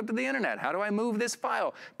 How do I hook up to the internet? How do I move this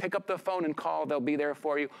file? Pick up the phone and call. They'll be there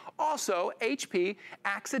for you. Also, HP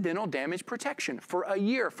Accidental Damage Protection for a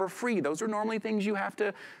year for free. Those are normally things you have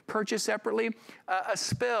to purchase separately. A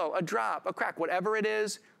spill, a drop, a crack, whatever it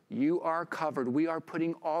is, you are covered. We are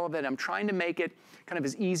putting all of it. I'm trying to make it kind of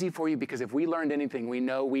as easy for you because if we learned anything, we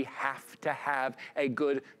know we have to have a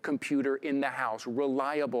good computer in the house,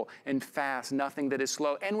 reliable and fast, nothing that is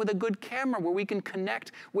slow, and with a good camera where we can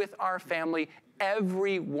connect with our family.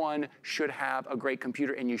 Everyone should have a great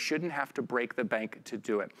computer, and you shouldn't have to break the bank to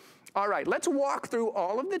do it. All right, let's walk through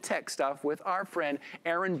all of the tech stuff with our friend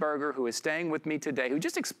Aaron Berger, who is staying with me today, who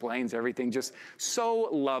just explains everything just so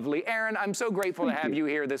lovely. Aaron, I'm so grateful to have you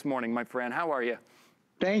here this morning, my friend. How are you?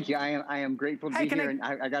 Thank you. I am grateful to be here, and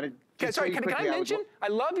I got to. Sorry, can I mention? I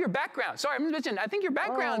love your background. Sorry, I'm mentioning. I think your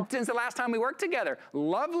background since the last time we worked together.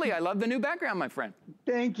 Lovely. I love the new background, my friend.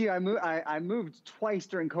 Thank you. I moved twice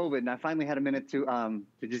during COVID, and I finally had a minute to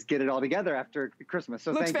just get it all together after Christmas.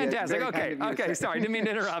 So looks thank fantastic. You. Okay. Sorry, didn't mean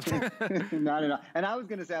to interrupt. Not at all. And I was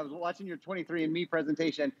going to say, I was watching your 23andMe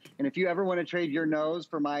presentation, and if you ever want to trade your nose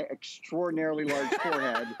for my extraordinarily large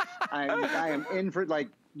forehead, I am in for like.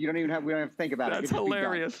 We don't have to think about it. That's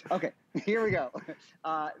hilarious. Okay, here we go.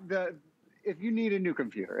 If you need a new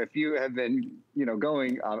computer, if you have been,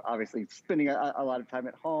 going, obviously spending a lot of time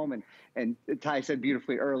at home, and Ty said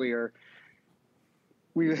beautifully earlier,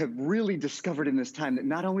 we have really discovered in this time that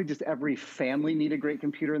not only does every family need a great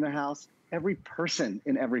computer in their house, every person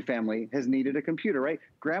in every family has needed a computer, right?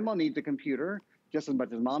 Grandma needs a computer just as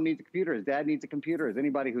much as mom needs a computer, as dad needs a computer, as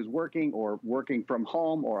anybody who's working or working from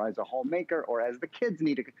home or as a homemaker or as the kids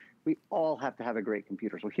need we all have to have a great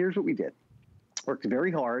computer. So here's what we did. Worked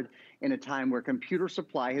very hard in a time where computer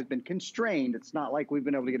supply has been constrained. It's not like we've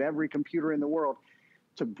been able to get every computer in the world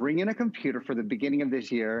to bring in a computer for the beginning of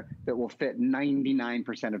this year that will fit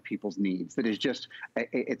 99% of people's needs. That is just,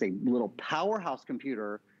 it's a little powerhouse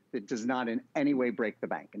computer that does not in any way break the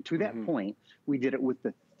bank. And to that point, we did it with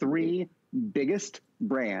the 3 biggest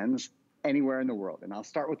brands anywhere in the world. And I'll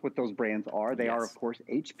start with what those brands are. They are, of course,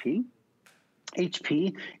 HP.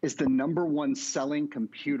 HP is the #1 selling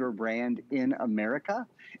computer brand in America.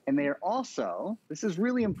 And they are also, this is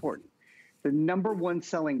really important, the #1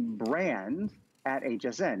 selling brand at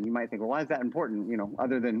HSN. You might think, well, why is that important, you know,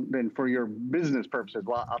 other than for your business purposes?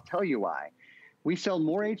 Well, I'll tell you why. We sell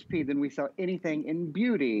more HP than we sell anything in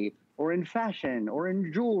beauty or in fashion or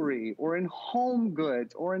in jewelry or in home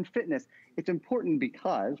goods or in fitness. It's important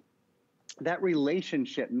because that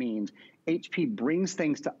relationship means HP brings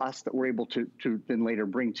things to us that we're able to then later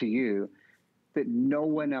bring to you that no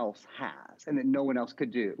one else has and that no one else could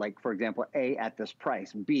do. Like, for example, A, at this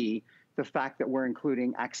price, B, the fact that we're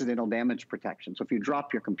including accidental damage protection. So if you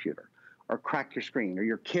drop your computer or crack your screen or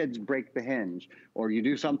your kids break the hinge or you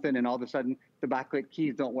do something and all of a sudden the backlit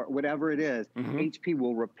keys don't work, whatever it is, HP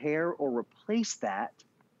will repair or replace that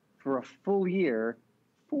for a full year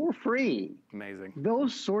for free. Amazing.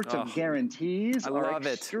 Those sorts of guarantees are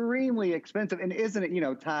extremely expensive. And isn't it, you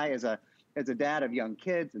know, Ty, as a dad of young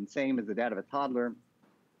kids and same as the dad of a toddler,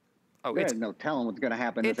 there's no telling what's going to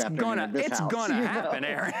happen this afternoon at this house. It's going to happen,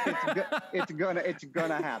 Aaron. it's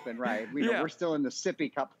gonna happen, right? We're still in the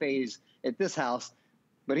sippy cup phase at this house,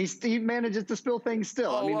 but he manages to spill things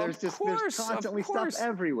still. I mean, there's constantly stuff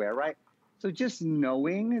everywhere, right? So just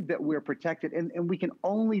knowing that we're protected, and we can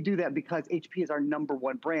only do that because HP is our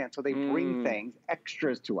 #1 brand. So they bring things,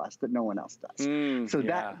 extras to us that no one else does. So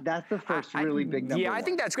that's the first really big number. Yeah, I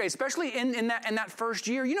think that's great, especially in that first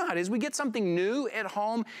year. You know how it is. We get something new at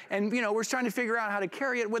home, and you know we're trying to figure out how to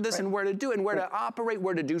carry it with us and where to do it, and where to operate,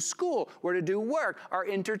 where to do school, where to do work, our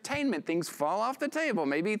entertainment. Things fall off the table,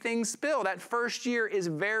 maybe things spill. That first year is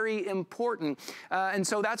very important, and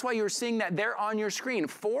so that's why you're seeing that there on your screen.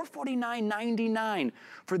 $449.99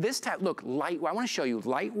 for this tab. Look, I want to show you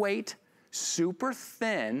lightweight, super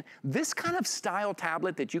thin, this kind of style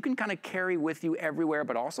tablet that you can kind of carry with you everywhere,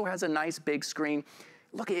 but also has a nice big screen.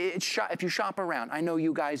 Look, if you shop around, I know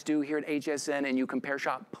you guys do here at HSN and you compare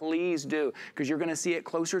shop, please do, because you're going to see it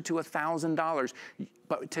closer to $1,000.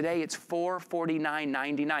 But today it's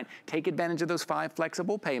 $449.99. Take advantage of those 5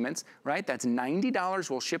 flexible payments, right? That's $90.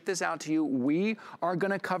 We'll ship this out to you. We are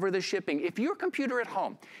gonna cover the shipping. If your computer at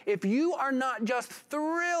home, if you are not just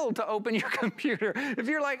thrilled to open your computer, if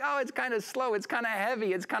you're like, oh, it's kind of slow, it's kind of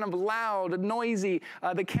heavy, it's kind of loud, noisy,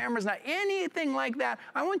 the camera's not, anything like that,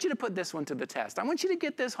 I want you to put this one to the test. I want you to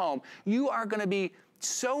get this home. You are gonna be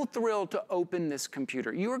so thrilled to open this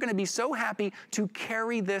computer. You are going to be so happy to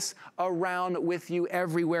carry this around with you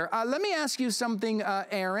everywhere. Let me ask you something,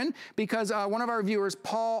 Aaron, because one of our viewers,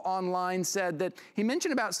 Paul online, said that he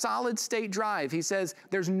mentioned about solid state drive. He says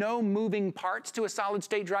there's no moving parts to a solid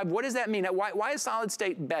state drive. What does that mean? Why is solid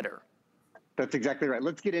state better? That's exactly right.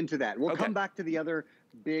 Let's get into that. We'll come back to the other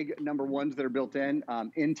big #1s that are built in.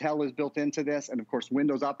 Intel is built into this, and of course,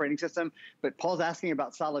 Windows operating system. But Paul's asking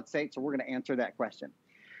about solid state, so we're going to answer that question.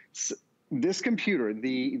 So this computer,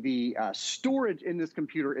 the storage in this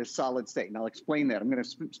computer is solid state, and I'll explain that. I'm going to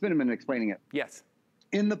spend a minute explaining it. Yes.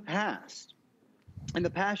 In the past,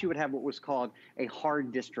 you would have what was called a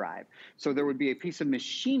hard disk drive. So there would be a piece of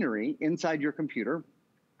machinery inside your computer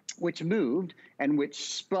which moved and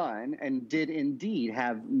which spun and did indeed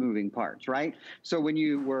have moving parts, right? So when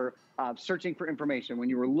you were searching for information, when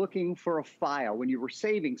you were looking for a file, when you were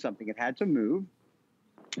saving something, it had to move,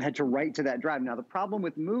 it had to write to that drive. Now, the problem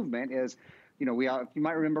with movement is, you know, you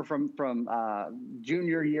might remember from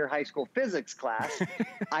junior year high school physics class,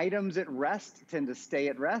 items at rest tend to stay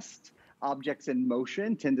at rest. Objects in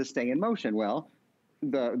motion tend to stay in motion. Well,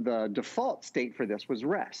 the default state for this was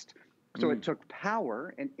rest. So it took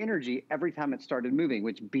power and energy every time it started moving,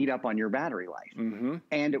 which beat up on your battery life.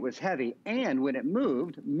 And it was heavy. And when it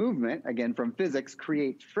moved, movement, again, from physics,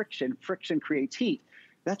 creates friction. Friction creates heat.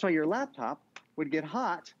 That's why your laptop would get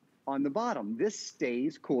hot on the bottom. This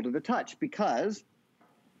stays cool to the touch because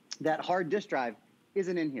that hard disk drive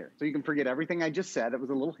isn't in here. So you can forget everything I just said. It was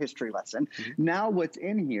a little history lesson. Now what's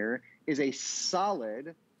in here is a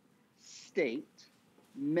solid state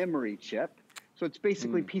memory chip. So it's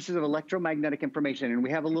basically pieces of electromagnetic information. And we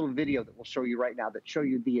have a little video that we'll show you right now that show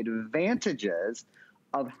you the advantages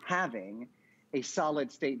of having a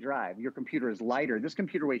solid state drive. Your computer is lighter. This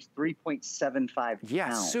computer weighs 3.75 pounds.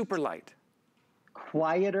 Yeah, super light.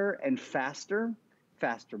 Quieter and faster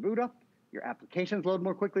boot up. Your applications load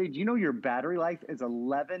more quickly. Do you know your battery life is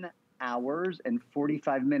 11 hours and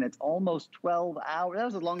 45 minutes, almost 12 hours. That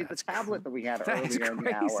was as long as the tablet that we had earlier in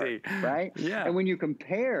the hour, right? Yeah. And when you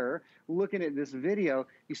compare, looking at this video,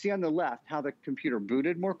 you see on the left how the computer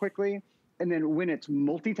booted more quickly. And then when it's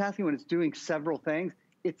multitasking, when it's doing several things,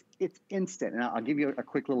 it's instant. And I'll give you a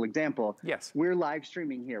quick little example. Yes. We're live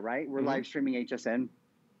streaming here, right? We're live streaming HSN.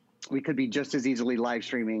 We could be just as easily live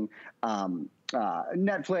streaming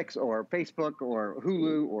Netflix or Facebook or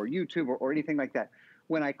Hulu or YouTube or anything like that.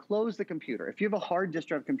 when I close the computer, if you have a hard disk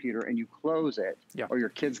drive computer and you close it, or your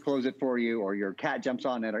kids close it for you, or your cat jumps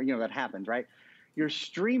on it, or that happens, right? Your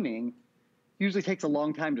streaming usually takes a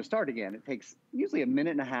long time to start again. It takes usually a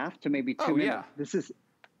minute and a half to maybe 2 minutes. Yeah. This is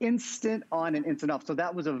instant on and instant off. So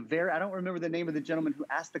that was I don't remember the name of the gentleman who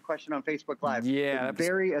asked the question on Facebook Live. Yeah. A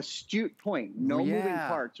very astute point. No moving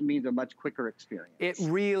parts means a much quicker experience. It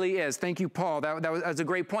really is. Thank you, Paul. That was a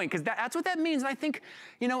great point, because that's what that means. And I think,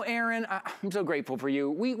 Aaron, I'm so grateful for you.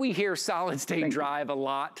 We hear solid state drive a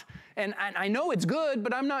lot. And I know it's good,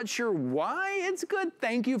 but I'm not sure why it's good.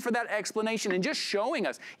 Thank you for that explanation and just showing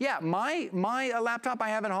us. Yeah, my laptop I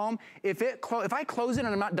have at home, if I close it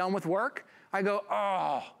and I'm not done with work, I go,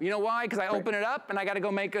 oh, you know why? Because I open it up and I got to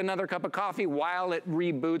go make another cup of coffee while it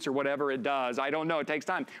reboots or whatever it does. I don't know, it takes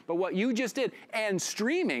time. But what you just did, and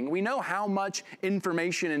streaming, we know how much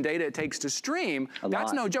information and data it takes to stream.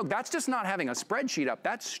 That's no joke. That's just not having a spreadsheet up.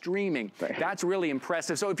 That's streaming. That's really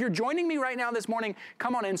impressive. So if you're joining me right now this morning,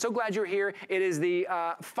 come on in. So glad you're here. It is the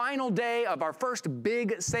final day of our first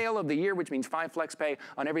big sale of the year, which means 5 flex pay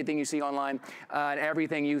on everything you see online and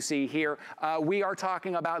everything you see here. We are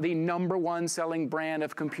talking about the #1 selling brand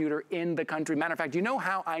of computer in the country. Matter of fact, you know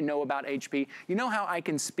how I know about HP? You know how I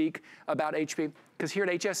can speak about HP? Because here at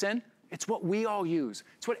HSN, it's what we all use.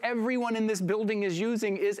 It's what everyone in this building is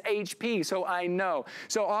using is HP, so I know.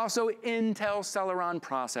 So also Intel Celeron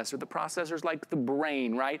processor. The processor's like the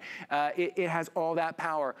brain, right? It has all that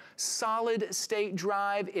power. Solid state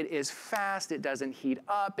drive, it is fast, it doesn't heat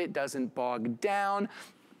up, it doesn't bog down.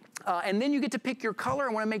 And then you get to pick your color.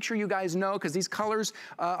 I want to make sure you guys know, because these colors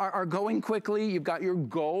are going quickly. You've got your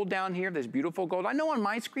gold down here, this beautiful gold. I know on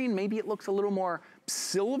my screen, maybe it looks a little more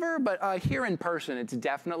silver, but here in person, it's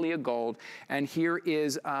definitely a gold. And here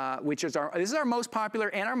is, this is our most popular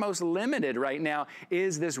and our most limited right now,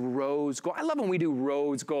 is this rose gold. I love when we do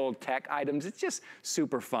rose gold tech items. It's just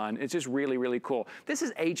super fun. It's just really, really cool. This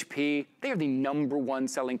is HP. They are the #1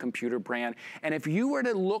 selling computer brand. And if you were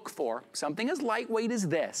to look for something as lightweight as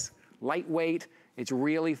this, lightweight, it's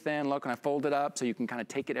really thin. Look, when I fold it up so you can kind of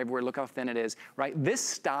take it everywhere. Look how thin it is, right? This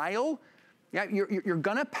style, yeah, you're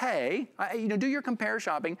gonna pay, do your compare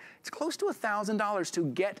shopping. It's close to $1,000 to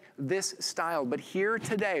get this style. But here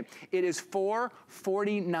today, it is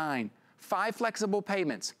 $449. 5 flexible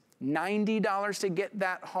payments. $90 to get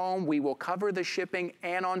that home. We will cover the shipping,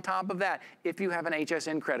 and on top of that, if you have an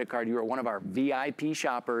HSN credit card, you are one of our VIP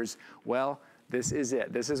shoppers, well, this is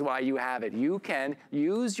it. This is why you have it. You can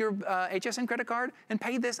use your HSN credit card and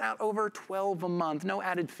pay this out over $12 a month. No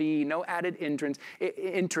added fee, no added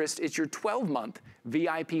interest. It's your 12-month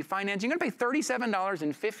VIP financing. You're gonna pay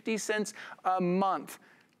 $37.50 a month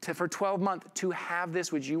for 12 months to have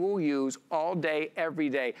this, which you will use all day, every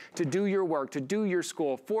day, to do your work, to do your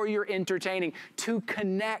school, for your entertaining, to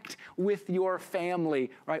connect with your family,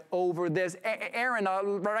 right, over this. Aaron,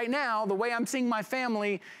 right now, the way I'm seeing my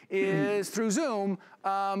family is through Zoom.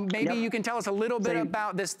 Maybe you can tell us a little bit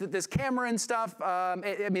about this camera and stuff. I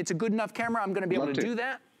mean, it's a good enough camera. I'm gonna be able to do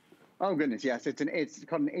that. Oh goodness, yes. It's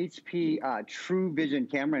called an HP True Vision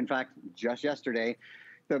camera. In fact, just yesterday,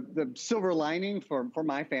 the silver lining for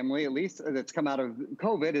my family, at least, that's come out of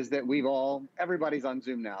COVID is that everybody's on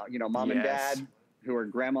Zoom now. Mom and dad, who are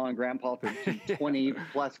grandma and grandpa to 20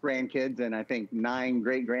 plus grandkids, and I think 9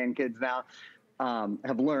 great grandkids now,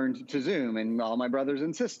 have learned to Zoom, and all my brothers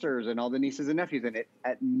and sisters and all the nieces and nephews. And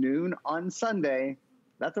at noon on Sunday,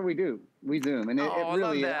 that's what we do. We Zoom. And it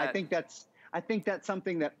really, I think that's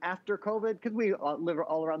something that after COVID, because we live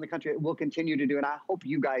all around the country, we'll continue to do, and I hope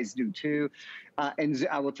you guys do too. And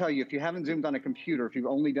I will tell you, if you haven't Zoomed on a computer, if you've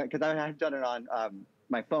only done, because I've done it on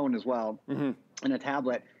my phone as well, and a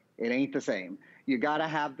tablet, it ain't the same. You got to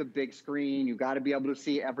have the big screen. You got to be able to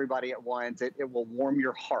see everybody at once. It will warm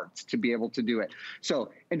your hearts to be able to do it.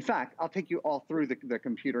 So, in fact, I'll take you all through the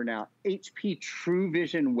computer now. HP True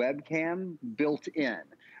Vision webcam built in.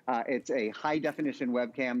 It's a high-definition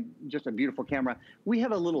webcam, just a beautiful camera. We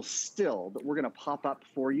have a little still that we're going to pop up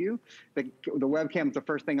for you. The webcam is the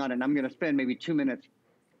first thing on it, and I'm going to spend maybe 2 minutes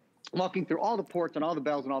walking through all the ports and all the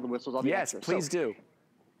bells and all the whistles. All the extras. Please do.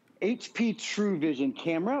 HP True Vision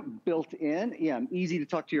camera built in. Yeah, easy to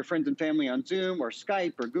talk to your friends and family on Zoom or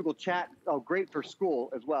Skype or Google Chat. Oh, great for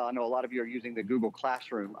school as well. I know a lot of you are using the Google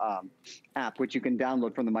Classroom app, which you can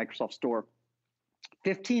download from the Microsoft Store.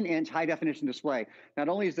 15-inch high-definition display. Not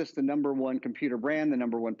only is this the #1 computer brand, the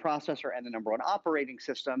 #1 processor, and the #1 operating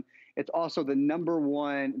system, it's also the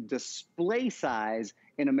 #1 display size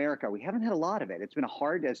in America. We haven't had a lot of it. It's been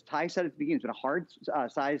as Ty said at the beginning, it's been a hard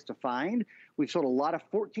size to find. We've sold a lot of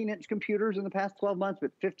 14-inch computers in the past 12 months,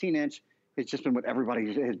 but 15-inch It's just been what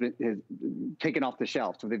everybody has taken off the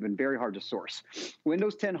shelf. So they've been very hard to source.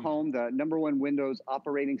 Windows 10 Home, the #1 Windows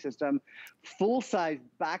operating system, full-size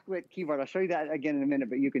backlit keyboard. I'll show you that again in a minute,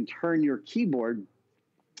 but you can turn your keyboard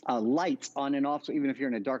lights on and off. So even if you're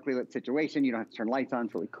in a darkly lit situation, you don't have to turn lights on.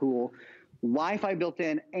 It's really cool. Wi-Fi built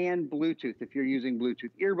in and Bluetooth. If you're using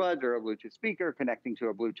Bluetooth earbuds or a Bluetooth speaker connecting to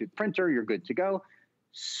a Bluetooth printer, you're good to go.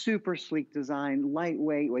 Super sleek design,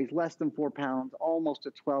 lightweight, weighs less than 4 pounds, almost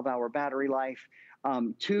a 12-hour battery life.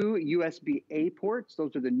 2 USB-A ports.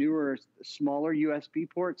 Those are the newer, smaller USB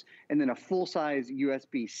ports. And then a full-size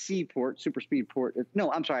USB-C port, super speed port.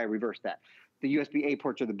 No, I'm sorry, I reversed that. The USB-A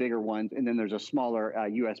ports are the bigger ones, and then there's a smaller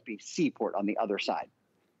USB-C port on the other side.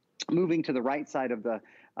 Moving to the right side of the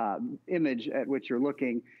image at which you're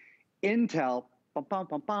looking, Intel,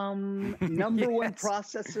 #1 Yes.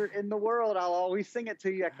 processor in the world. I'll always sing it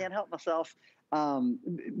to you. I can't help myself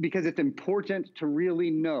because it's important to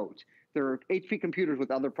really note. There are HP computers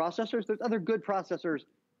with other processors. There's other good processors.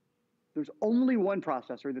 There's only one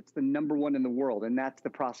processor that's the #1 in the world, and that's the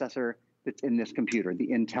processor that's in this computer, the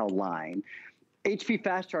Intel line. HP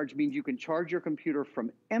Fast Charge means you can charge your computer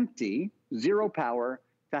from empty, 0 power,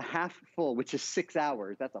 to half full, which is 6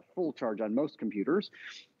 hours. That's a full charge on most computers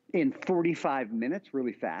in 45 minutes,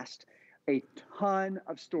 really fast. A ton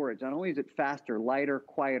of storage. Not only is it faster, lighter,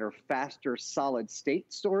 quieter, faster, solid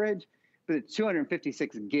state storage, but it's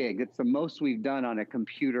 256 gig. It's the most we've done on a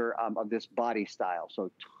computer of this body style. So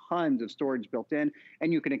tons of storage built in,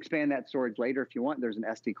 and you can expand that storage later if you want. There's an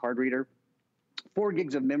SD card reader. 4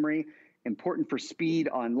 gigs of memory, important for speed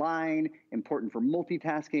online, important for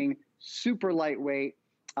multitasking, super lightweight.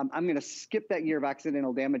 I'm going to skip that year of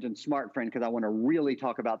accidental damage and SmartFriend because I want to really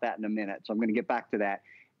talk about that in a minute. So I'm going to get back to that.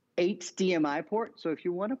 HDMI port. So if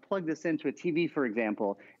you want to plug this into a TV, for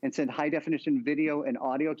example, and send high definition video and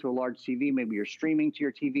audio to a large TV, maybe you're streaming to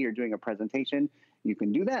your TV or doing a presentation, you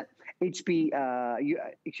can do that. USB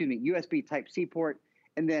Type-C port.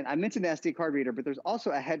 And then I mentioned the SD card reader, but there's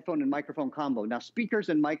also a headphone and microphone combo. Now, speakers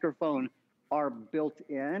and microphone are built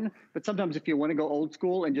in, but sometimes if you want to go old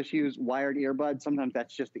school and just use wired earbuds, sometimes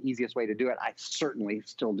that's just the easiest way to do it. I certainly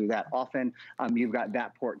still do that often. You've got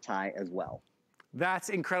that port tie as well. That's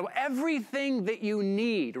incredible. Everything that you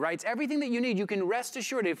need, right? It's everything that you need. You can rest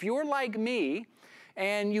assured if you're like me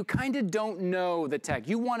and you kind of don't know the tech,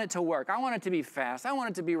 you want it to work. I want it to be fast. I want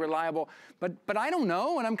it to be reliable, but I don't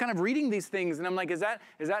know. And I'm kind of reading these things and I'm like, is that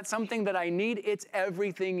something that I need? It's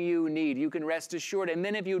everything you need. You can rest assured. And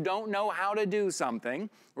then if you don't know how to do something,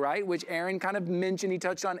 right, which Aaron kind of mentioned, he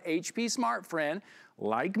touched on HP SmartFriend.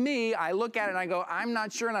 Like me, I look at it and I go, I'm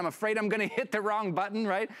not sure and I'm afraid I'm going to hit the wrong button,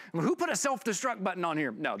 right? Who put a self-destruct button on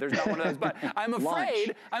here? No, there's not one of those, but I'm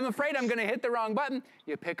afraid I'm going to hit the wrong button.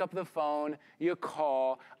 You pick up the phone, you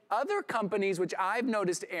call. Other companies, which I've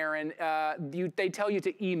noticed, Aaron, they tell you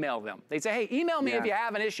to email them. They say, hey, email me if you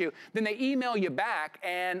have an issue. Then they email you back,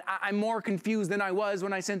 and I'm more confused than I was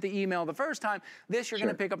when I sent the email the first time. This, you're going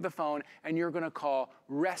to pick up the phone, and you're going to call.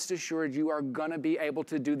 Rest assured, you are going to be able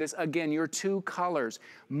to do this. Again, your 2 colors.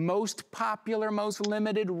 Most popular, most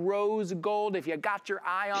limited, rose gold. If you got your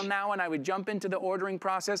eye on that one, I would jump into the ordering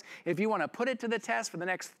process. If you want to put it to the test for the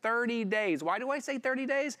next 30 days. Why do I say 30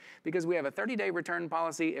 days? Because we have a 30-day return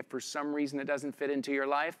policy. If for some reason it doesn't fit into your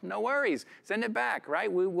life, no worries. Send it back,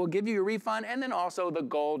 right? We'll give you your refund, and then also the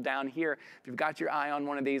gold down here. If you've got your eye on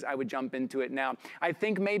one of these, I would jump into it now. I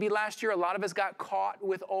think maybe last year a lot of us got caught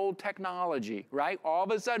with old technology, right? All of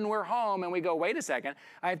a sudden we're home and we go, wait a second,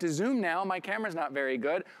 I have to zoom now, my camera's not very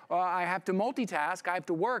good. I have to multitask, I have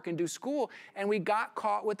to work and do school, and we got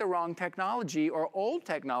caught with the wrong technology or old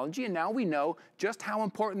technology, and now we know just how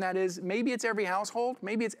important that is. Maybe it's every household,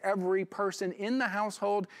 maybe it's every person in the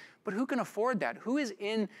household, but who can afford that? Who has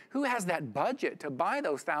that budget to buy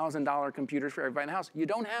those $1,000 computers for everybody in the house? You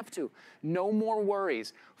don't have to. No more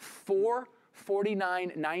worries.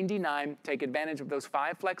 $449.99. Take advantage of those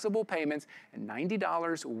 5 flexible payments, and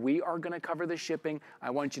 $90, we are going to cover the shipping.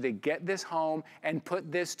 I want you to get this home and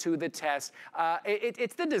put this to the test.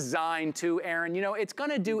 It's the design too, Aaron. You know, it's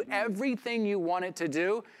going to do everything you want it to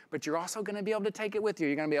do, but you're also going to be able to take it with you.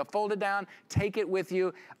 You're going to be able to fold it down, take it with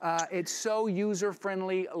you. It's so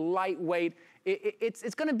user-friendly, lightweight.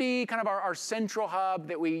 It's going to be kind of our central hub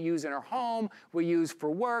that we use in our home, we use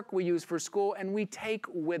for work, we use for school, and we take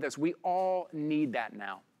with us. We all need that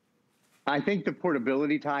now. I think the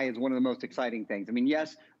portability, Ty, is one of the most exciting things. I mean,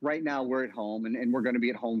 yes, right now we're at home, and we're going to be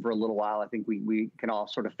at home for a little while. I think we can all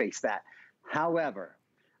sort of face that. However,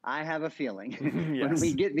 I have a feeling when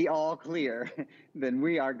we get the all clear, then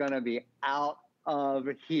we are going to be out of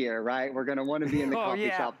here, right? We're going to want to be in the coffee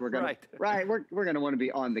shop. We're going to, we're going to want to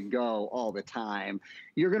be on the go all the time.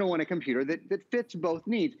 You're going to want a computer that fits both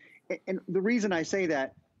needs. And the reason I say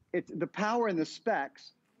that, it's the power and the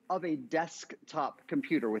specs of a desktop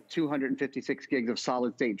computer with 256 gigs of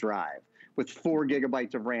solid state drive with 4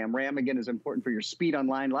 gigabytes of RAM. RAM, again, is important for your speed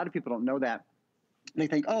online. A lot of people don't know that. They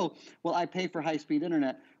think, oh, well, I pay for high-speed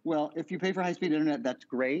internet. Well, if you pay for high-speed internet, that's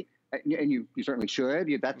great. And you certainly should.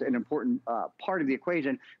 That's an important part of the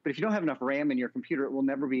equation. But if you don't have enough RAM in your computer, it will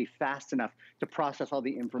never be fast enough to process all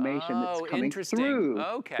the information that's coming through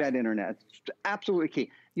that internet. It's absolutely key.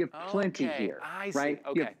 You have plenty here, right?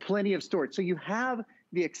 You have plenty of storage. So you have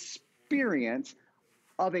the experience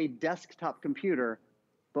of a desktop computer.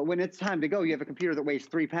 But when it's time to go, you have a computer that weighs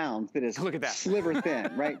 3 pounds that is sliver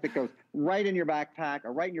thin, right? That goes right in your backpack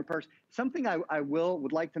or right in your purse. Something I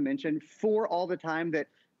would like to mention for all the time that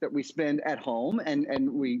we spend at home and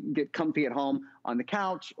we get comfy at home on the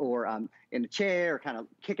couch or in a chair, kind of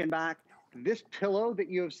kicking back. This pillow that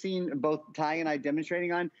you have seen both Ty and I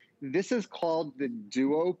demonstrating on, this is called the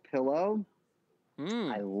Duo Pillow.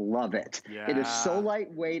 I love it. It is so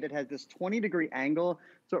lightweight. It has this 20-degree angle,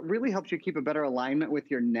 so it really helps you keep a better alignment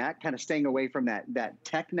with your neck, kind of staying away from that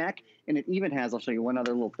tech neck. And it even has, I'll show you one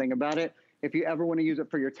other little thing about it. If you ever want to use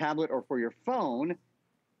it for your tablet or for your phone,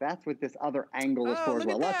 that's what this other angle is for as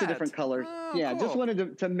well. Lots of different colors. Cool. Just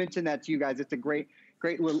wanted to mention that to you guys. It's a great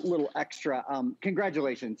little extra.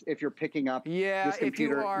 Congratulations if you're picking up this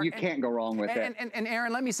computer. You can't go wrong with it. And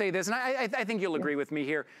Aaron, let me say this, and I think you'll agree with me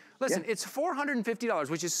here. Listen, it's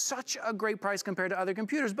 $450, which is such a great price compared to other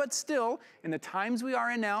computers, but still, in the times we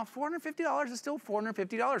are in now, $450 is still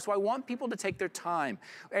 $450. So I want people to take their time.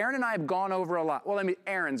 Aaron and I have gone over a lot. Well, I mean,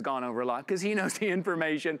 Aaron's gone over a lot because he knows the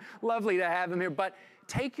information. Lovely to have him here, but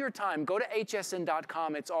take your time. Go to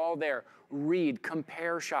hsn.com. It's all there. Read,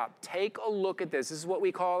 compare, shop. Take a look at this. This is what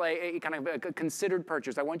we call a kind of a considered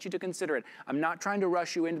purchase. I want you to consider it. I'm not trying to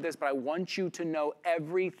rush you into this, but I want you to know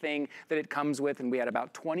everything that it comes with. And we had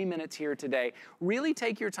about 20 minutes here today. Really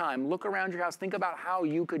take your time. Look around your house. Think about how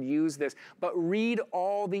you could use this, but read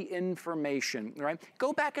all the information, right?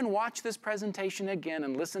 Go back and watch this presentation again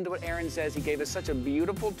and listen to what Aaron says. He gave us such a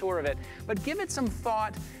beautiful tour of it, but give it some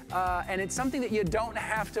thought. And it's something that you don't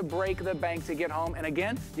have to break the bank to get home. And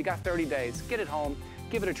again, you got 30 days. Get it home.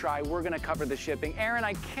 Give it a try. We're going to cover the shipping. Aaron,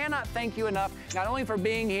 I cannot thank you enough, not only for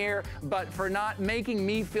being here, but for not making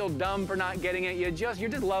me feel dumb for not getting it. You're just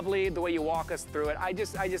lovely the way you walk us through it. I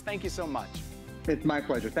just thank you so much. It's my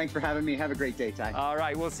pleasure. Thanks for having me. Have a great day, Ty. All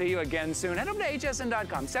right. We'll see you again soon. Head over to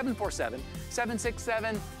hsn.com,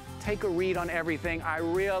 747-767. Take a read on everything. I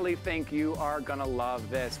really think you are going to love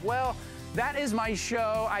this. Well, that is my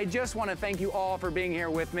show. I just want to thank you all for being here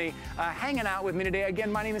with me, hanging out with me today. Again,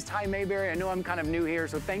 my name is Ty Mayberry. I know I'm kind of new here,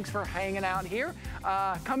 so thanks for hanging out here.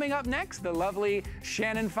 Coming up next, the lovely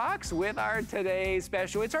Shannon Fox with our today's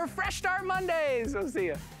special. It's our Fresh Start Mondays. We'll see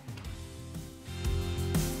you.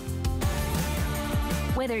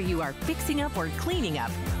 Whether you are fixing up or cleaning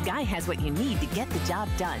up, Guy has what you need to get the job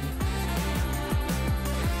done.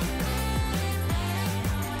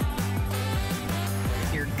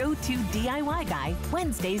 Your go-to DIY guy,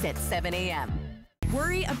 Wednesdays at 7 a.m.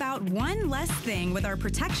 Worry about one less thing with our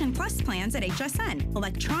Protection Plus plans at HSN.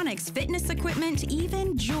 Electronics, fitness equipment,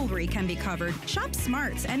 even jewelry can be covered. Shop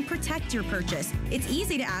smart and protect your purchase. It's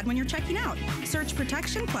easy to add when you're checking out. Search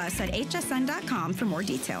Protection Plus at hsn.com for more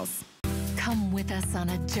details. Come with us on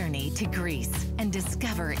a journey to Greece and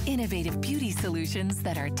discover innovative beauty solutions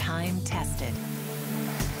that are time-tested.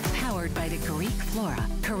 Powered by the Greek flora,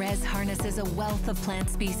 Carrez harnesses a wealth of plant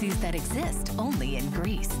species that exist only in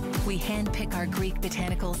Greece. We handpick our Greek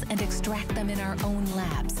botanicals and extract them in our own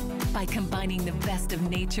labs. By combining the best of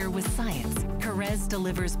nature with science, Carrez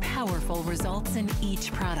delivers powerful results in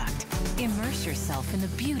each product. Immerse yourself in the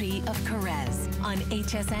beauty of Carrez on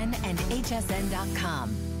HSN and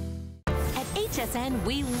hsn.com. At HSN,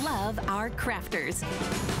 we love our crafters.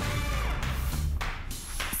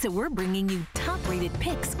 So we're bringing you top-rated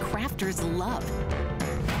picks crafters love.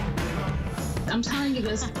 I'm telling you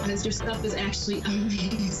this because your stuff is actually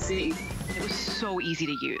amazing. It was so easy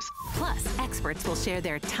to use. Plus, experts will share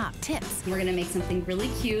their top tips. We're gonna make something really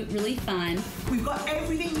cute, really fun. We've got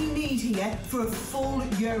everything you need here for a full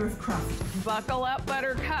year of craft. Buckle up,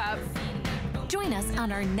 Buttercup. Join us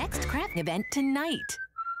on our next craft event tonight.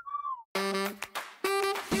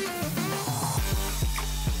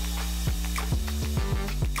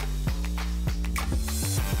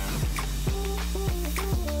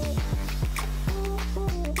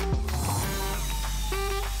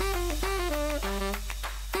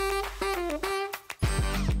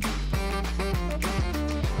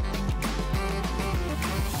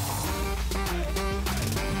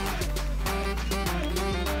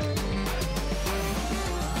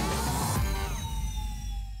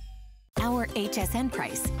 HSN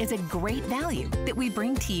price is a great value that we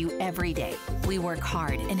bring to you every day. We work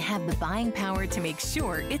hard and have the buying power to make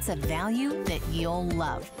sure it's a value that you'll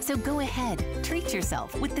love. So go ahead, treat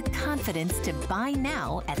yourself with the confidence to buy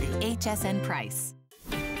now at the HSN price.